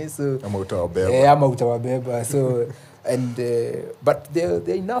return journey. So I'm out of Beba. So but they're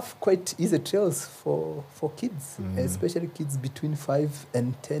enough quite easy trails for kids, especially kids between 5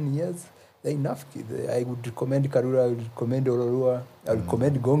 and 10 years. They're enough kids. I would recommend Karura, I would recommend Ororua, I would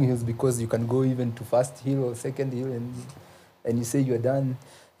recommend Ngong Hills because you can go even to first hill or second hill and you say you're done.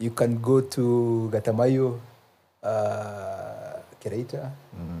 You can go to Gatamayo, Kereita,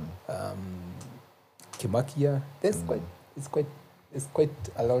 Kimakia. It's quite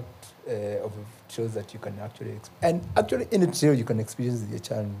a lot of trails that you can actually and actually in a trail you can experience your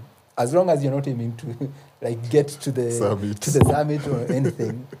child as long as you're not aiming to like get to the summit or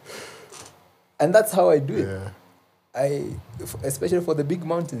anything. And that's how I do it. Especially for the big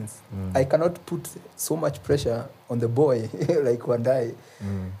mountains, I cannot put so much pressure on the boy like Wandai.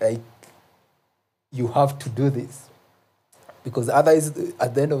 Like you have to do this. Because otherwise,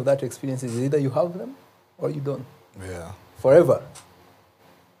 at the end of that experience, is either you have them or you don't. Yeah. Forever.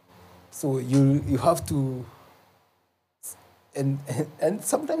 So you have to... And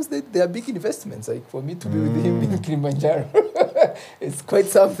sometimes they are big investments. Like for me to be with him in Kilimanjaro, it's quite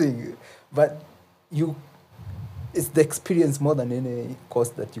something. But it's the experience more than any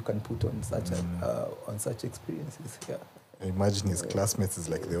cost that you can put on such experiences. Yeah. I imagine his classmates is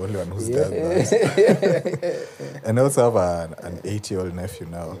like the only one who's done that. And I also have an 8-year-old nephew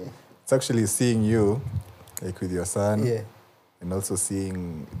now. It's actually seeing you, like with your son, and also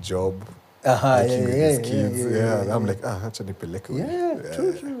seeing Job hiking with his kids. I'm like, actually,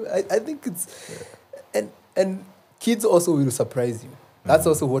 true. I think it's... And kids also will surprise you. That's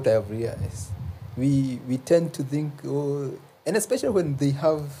also what I have realized. We tend to think, and especially when they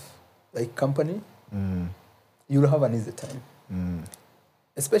have like company, you'll have an easy time.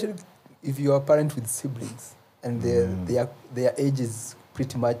 Especially if you are a parent with siblings and their age is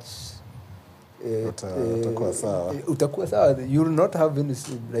pretty much utakuwa sawa. You'll not have any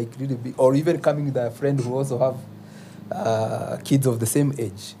like really big, or even coming with a friend who also have kids of the same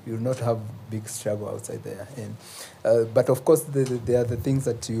age. You'll not have big struggle outside there. And but of course there are the things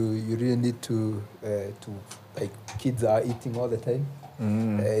that you really need to like kids are eating all the time.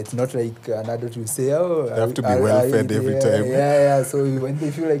 It's not like an adult will say, they have to be well fed every time. Yeah. So when they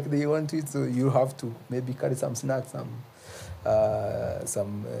feel like they want to eat, so you have to maybe carry some snacks,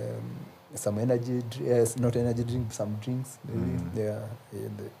 some energy, not energy drink, some drinks, maybe.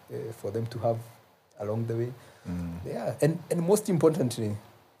 For them to have along the way. And most importantly,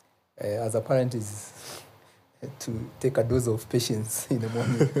 as a parent is to take a dose of patience in the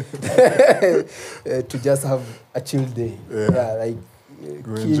morning to just have a chill day. Like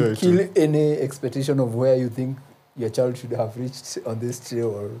kill any expectation of where you think your child should have reached on this trail,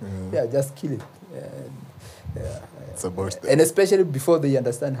 or just kill it. It's about and especially before they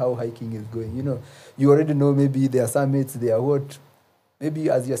understand how hiking is going. You know, you already know maybe there are summits, there are what.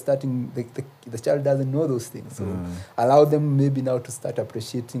 Maybe as you're starting, the child doesn't know those things. So allow them maybe now to start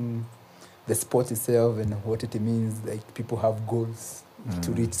appreciating the sport itself and what it means. Like people have goals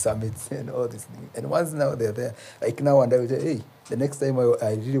to reach summits and all these things. And once now they're there, like now and I will say, hey, the next time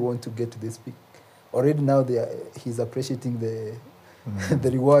I really want to get to this peak. Already now he's appreciating the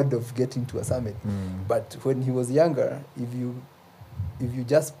the reward of getting to a summit. But when he was younger, if you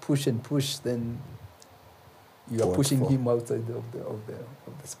just push and push, then you are pushing him outside of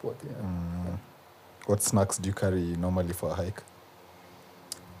the sport. What snacks do you carry normally for a hike?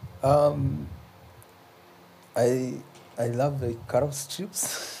 I love the carrot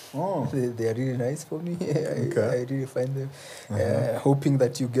strips. They are really nice for me. I really find them. Hoping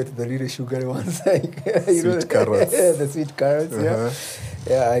that you get the really sugary ones, like sweet carrots. The sweet carrots.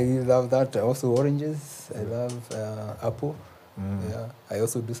 I love that. Also oranges. I love apple. I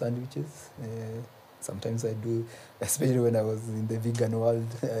also do sandwiches. Sometimes I do, especially when I was in the vegan world.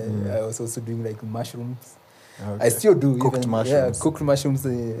 I was also doing like mushrooms. I still do cooked mushrooms. Cooked mushrooms,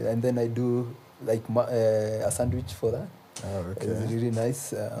 and then I do like a sandwich for that. It's really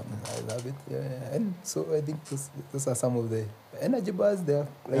nice. I love it. And so I think those are some of the energy bars. There are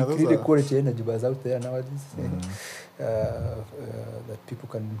like really quality energy bars out there nowadays that people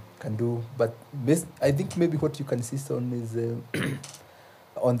can do. But I think maybe what you can insist on is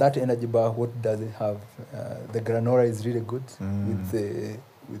on that energy bar. What does it have? The granola is really good with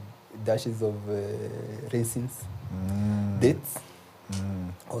dashes of raisins, dates,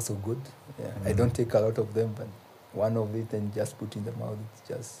 also good. I don't take a lot of them, but one of it and just put in the mouth. It's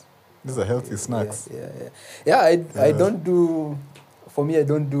just these are healthy snacks. I don't do. For me, I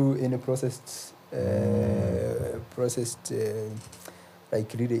don't do any processed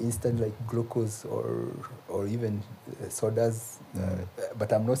like really instant like glucose or even sodas.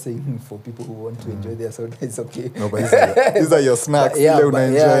 But I'm not saying for people who want to enjoy their soda, it's okay. No, but these are your snacks.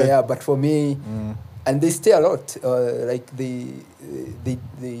 But for me, and they stay a lot. Like they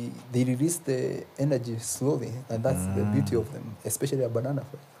release the energy slowly, and that's the beauty of them. Especially a banana.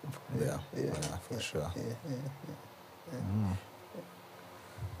 For sure.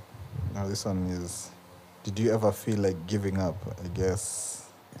 Now this one is. Did you ever feel like giving up? I guess.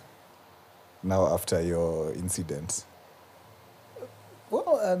 Now after your incident.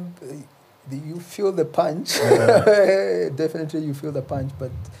 Well, you feel the punch. Definitely, you feel the punch.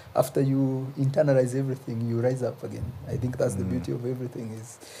 But after you internalize everything, you rise up again. I think that's the beauty of everything.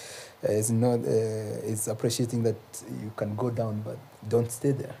 Is appreciating that you can go down, but don't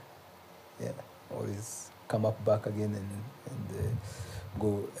stay there. Always come up back again and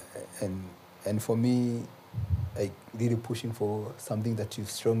go. And for me, like really pushing for something that you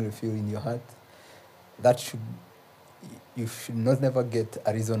strongly feel in your heart, you should never get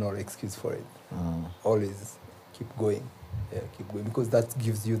a reason or excuse for it. Always keep going, because that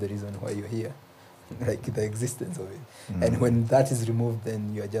gives you the reason why you're here, like the existence of it. And when that is removed,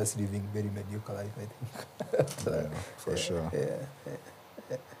 then you are just living very mediocre life, I think. For sure.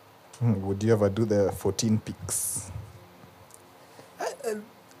 Would you ever do the 14 peaks?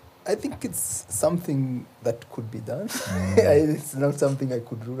 I think it's something that could be done. It's not something I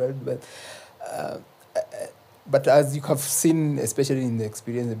could rule out, but as you have seen, especially in the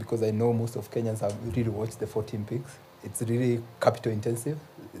experience, because I know most of Kenyans have really watched the 14 peaks. It's really capital intensive,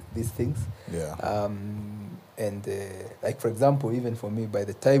 these things. And like for example, even for me, by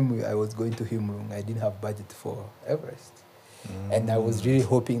the time I was going to Himlung, I didn't have budget for Everest, and I was really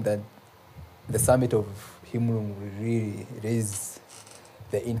hoping that the summit of Himlung will really raise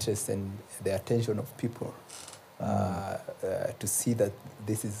the interest and the attention of people to see that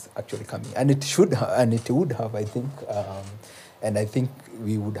this is actually coming, and it should and it would have, I think, and I think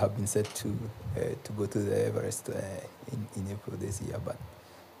we would have been set to go to the Everest in April this year. But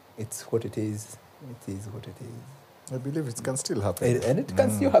it's what it is. It is what it is. I believe it can still happen, and it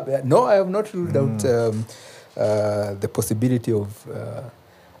can still happen. No, I have not ruled out the possibility of.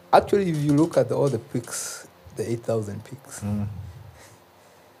 Actually, if you look at all the peaks, the 8,000 peaks.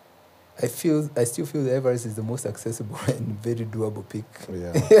 I still feel the Everest is the most accessible and very doable peak.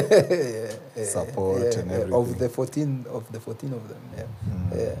 Support and everything. Of the 14 of them.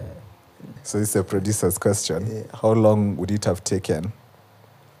 So this is a producer's question. How long would it have taken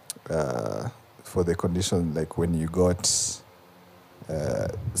for the condition, like when you got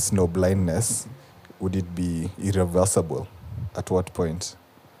snow blindness, would it be irreversible? At what point?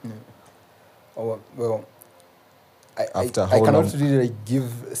 Oh, well, After I how cannot long? really like,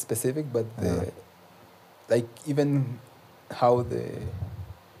 give specific, but like even how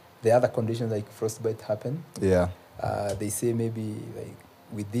the other conditions like frostbite happen. Yeah. They say maybe like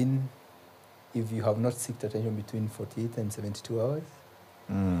within, if you have not seeked attention between 48 and 72 hours,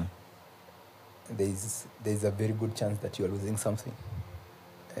 there's a very good chance that you are losing something.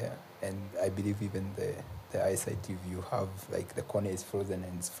 Yeah, and I believe even the eyesight, if you have like the cornea is frozen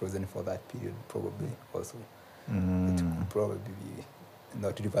and it's frozen for that period, probably also it could probably be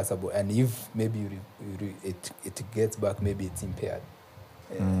not reversible. And if maybe it gets back, maybe it's impaired.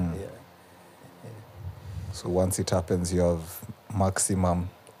 Yeah. So once it happens, you have maximum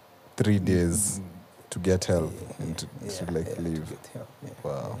 3 days to get help and to leave. To get help. Yeah.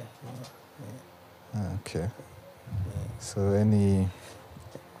 Wow. Yeah. Okay. So any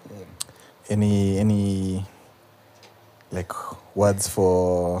like words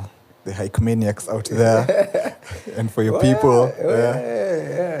for the Hikemaniacs out there and for your people?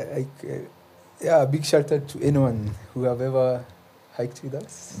 Yeah, big shout out to anyone who have ever hiked with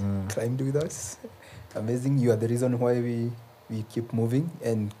us, climbed with us. Amazing. You are the reason why we keep moving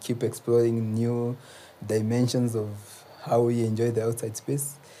and keep exploring new dimensions of how we enjoy the outside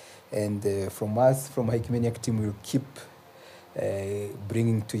space. And from us, from Hikemaniak team, we'll keep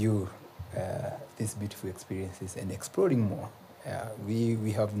bringing to you these beautiful experiences and exploring more.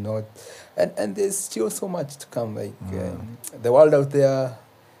 We have not, and there's still so much to come. Like the world out there,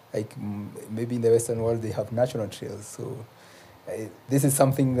 like maybe in the Western world, they have national trails. So this is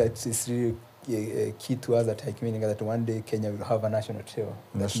something that is really key to us at Hikemaniak, that one day Kenya will have a national trail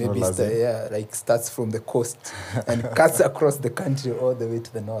that maybe starts from the coast and cuts across the country all the way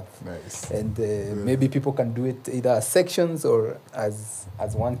to the north. Nice. And maybe people can do it either as sections or as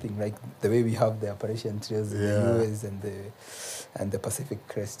one thing, like the way we have the Appalachian trails in the US and the Pacific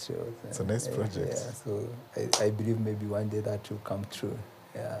Crest trails. It's a nice project. Yeah, so I believe maybe one day that will come true.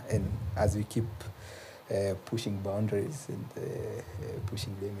 Yeah, and as we keep pushing boundaries and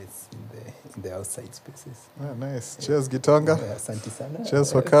pushing limits in the outside spaces. Nice. Cheers, Gitonga. Asante sana.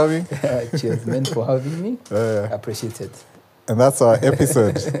 Cheers for coming. Cheers, man, for having me. Appreciate it. And that's our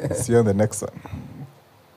episode. See you on the next one.